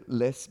little bit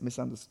less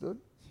misunderstood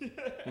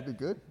would be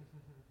good.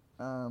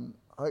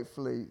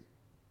 Hopefully,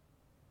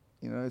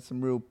 you know,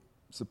 some real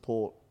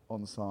support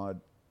on the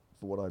side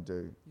for what I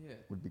do Yeah.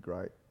 would be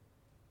great.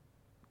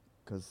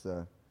 Because,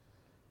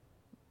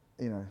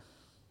 you know,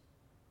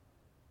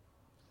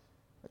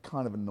 it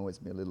kind of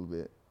annoys me a little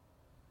bit.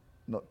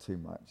 Not too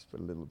much, but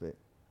a little bit.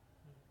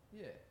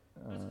 Yeah.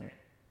 That's fair.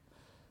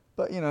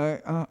 But you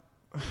know,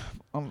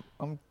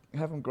 I'm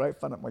having great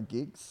fun at my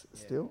gigs Yeah.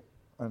 still,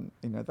 and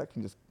you know I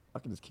can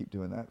just keep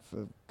doing that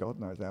for God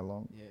knows how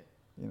long. Yeah.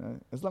 You know,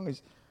 as long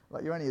as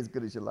like you're only as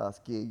good as your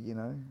last gig, you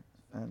know,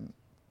 and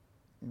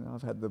you know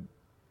I've had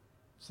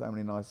so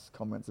many nice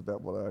comments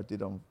about what I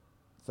did on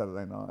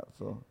Saturday night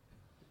for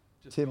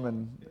Just Tim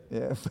gone.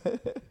 and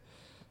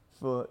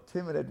for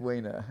Tim and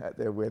Edwina at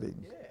their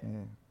wedding. Yeah.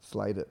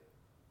 Slayed it.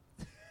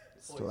 Oh,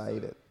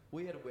 Slayed so it.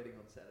 We had a wedding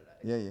on Saturday.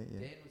 Yeah, yeah, yeah.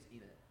 Dan was in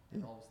it,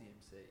 and Yeah. I was the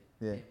MC.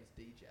 Yeah. Dan was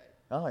DJ.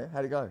 Oh yeah,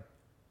 how'd it go?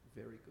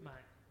 Very good. Mate,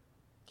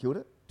 Killed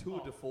it. Tour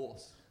Oh. de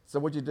force. So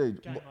what'd you do?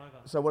 game over.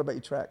 So what about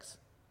your tracks?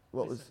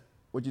 Listen,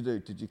 What'd you do?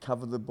 Did you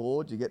cover the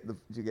board? Did you get we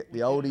the did it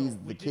oldies, all. the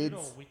We did kids? it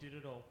all. We did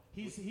it all.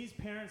 His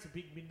parents are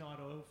big Midnight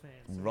Oil fans.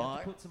 So we had Right.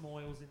 to put some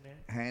oils in there.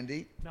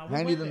 Handy. No, we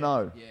Handy went to there.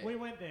 know. Yeah. We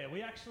went there.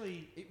 We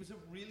actually, It was a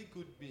really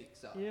good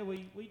mix up. yeah,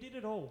 we did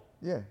it all.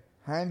 Yeah.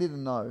 Handy to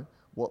know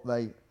what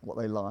they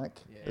like.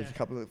 Yeah. There's a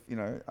couple of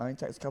it only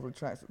takes a couple of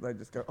tracks that they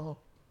just go, oh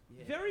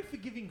Yeah. Very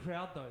forgiving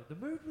crowd though. The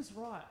mood was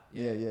right.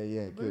 yeah,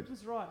 The good. mood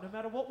was right. No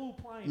matter what we were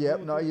playing. Yeah,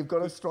 we were no, good. you've got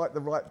to strike the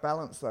right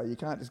balance though. You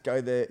can't just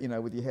go there,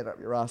 with your head up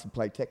your ass and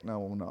play techno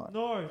all night.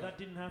 No, that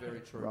didn't happen.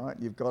 Very true. Right?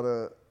 You've got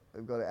to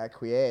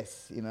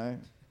acquiesce,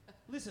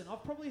 Listen,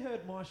 I've probably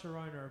heard My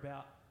Sharona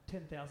about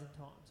 10,000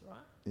 times, right?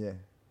 Yeah,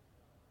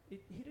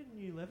 It hit a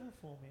new level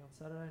for me on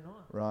Saturday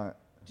night. right.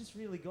 It just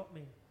really got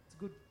me. It's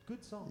a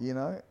good song.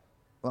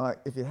 Like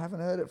if you haven't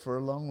heard it for a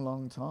long,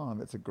 long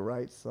time, it's a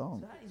great song.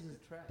 That is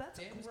Good track. That's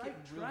a Dan was great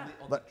getting real track. lit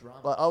on Like, the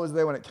drums. like I was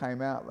there when it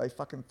came out. They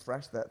fucking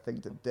thrashed that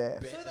thing to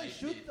death. Bet so they they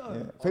should did. though.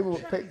 Yeah. Oh, People-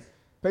 that pe- is-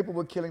 People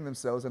were killing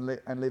themselves and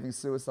leaving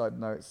suicide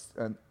notes,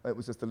 and it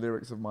was just the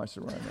lyrics of My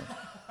Sharona.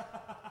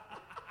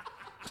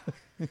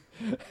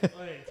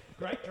 Hey,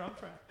 great drum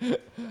track. Great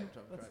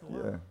drum That's track. the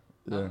one.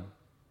 yeah, yeah.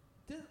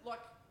 Did, like,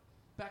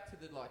 back to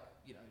the,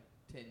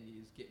 10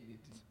 years getting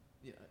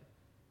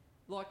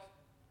into,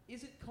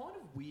 is it kind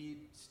of weird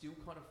still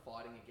kind of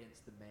fighting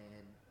against the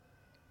man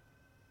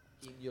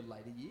in your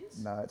later years?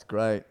 No, it's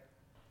great.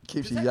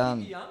 keeps Does you that young.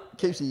 keep you young?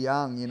 Keeps you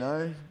young, you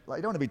know. Like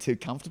you don't want to be too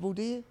comfortable,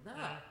 do you? Nah.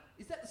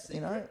 Is that the secret?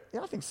 You know,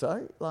 yeah, I think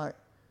so. Like,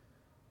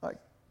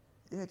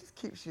 yeah, it just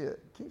keeps you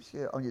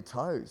on your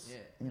toes. Yeah.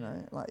 You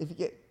know, like if you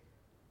get,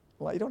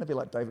 like you don't want to be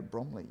like David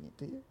Bromley,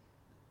 do you?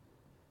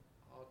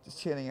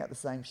 Just churning out the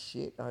same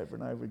shit over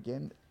and over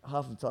again.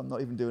 Half the time, not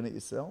even doing it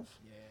yourself.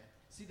 Yeah.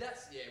 See,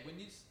 that's when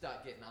you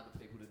start getting other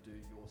people to do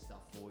your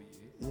stuff for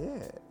you.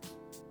 Yeah.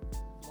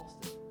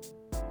 Lost it.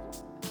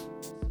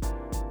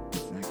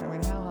 Exactly. I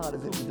mean, how hard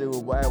is it to do a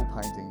whale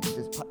painting?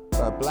 You just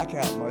black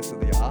out most of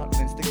the art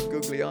and then stick a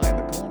googly eye in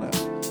the corner.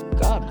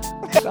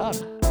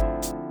 Done.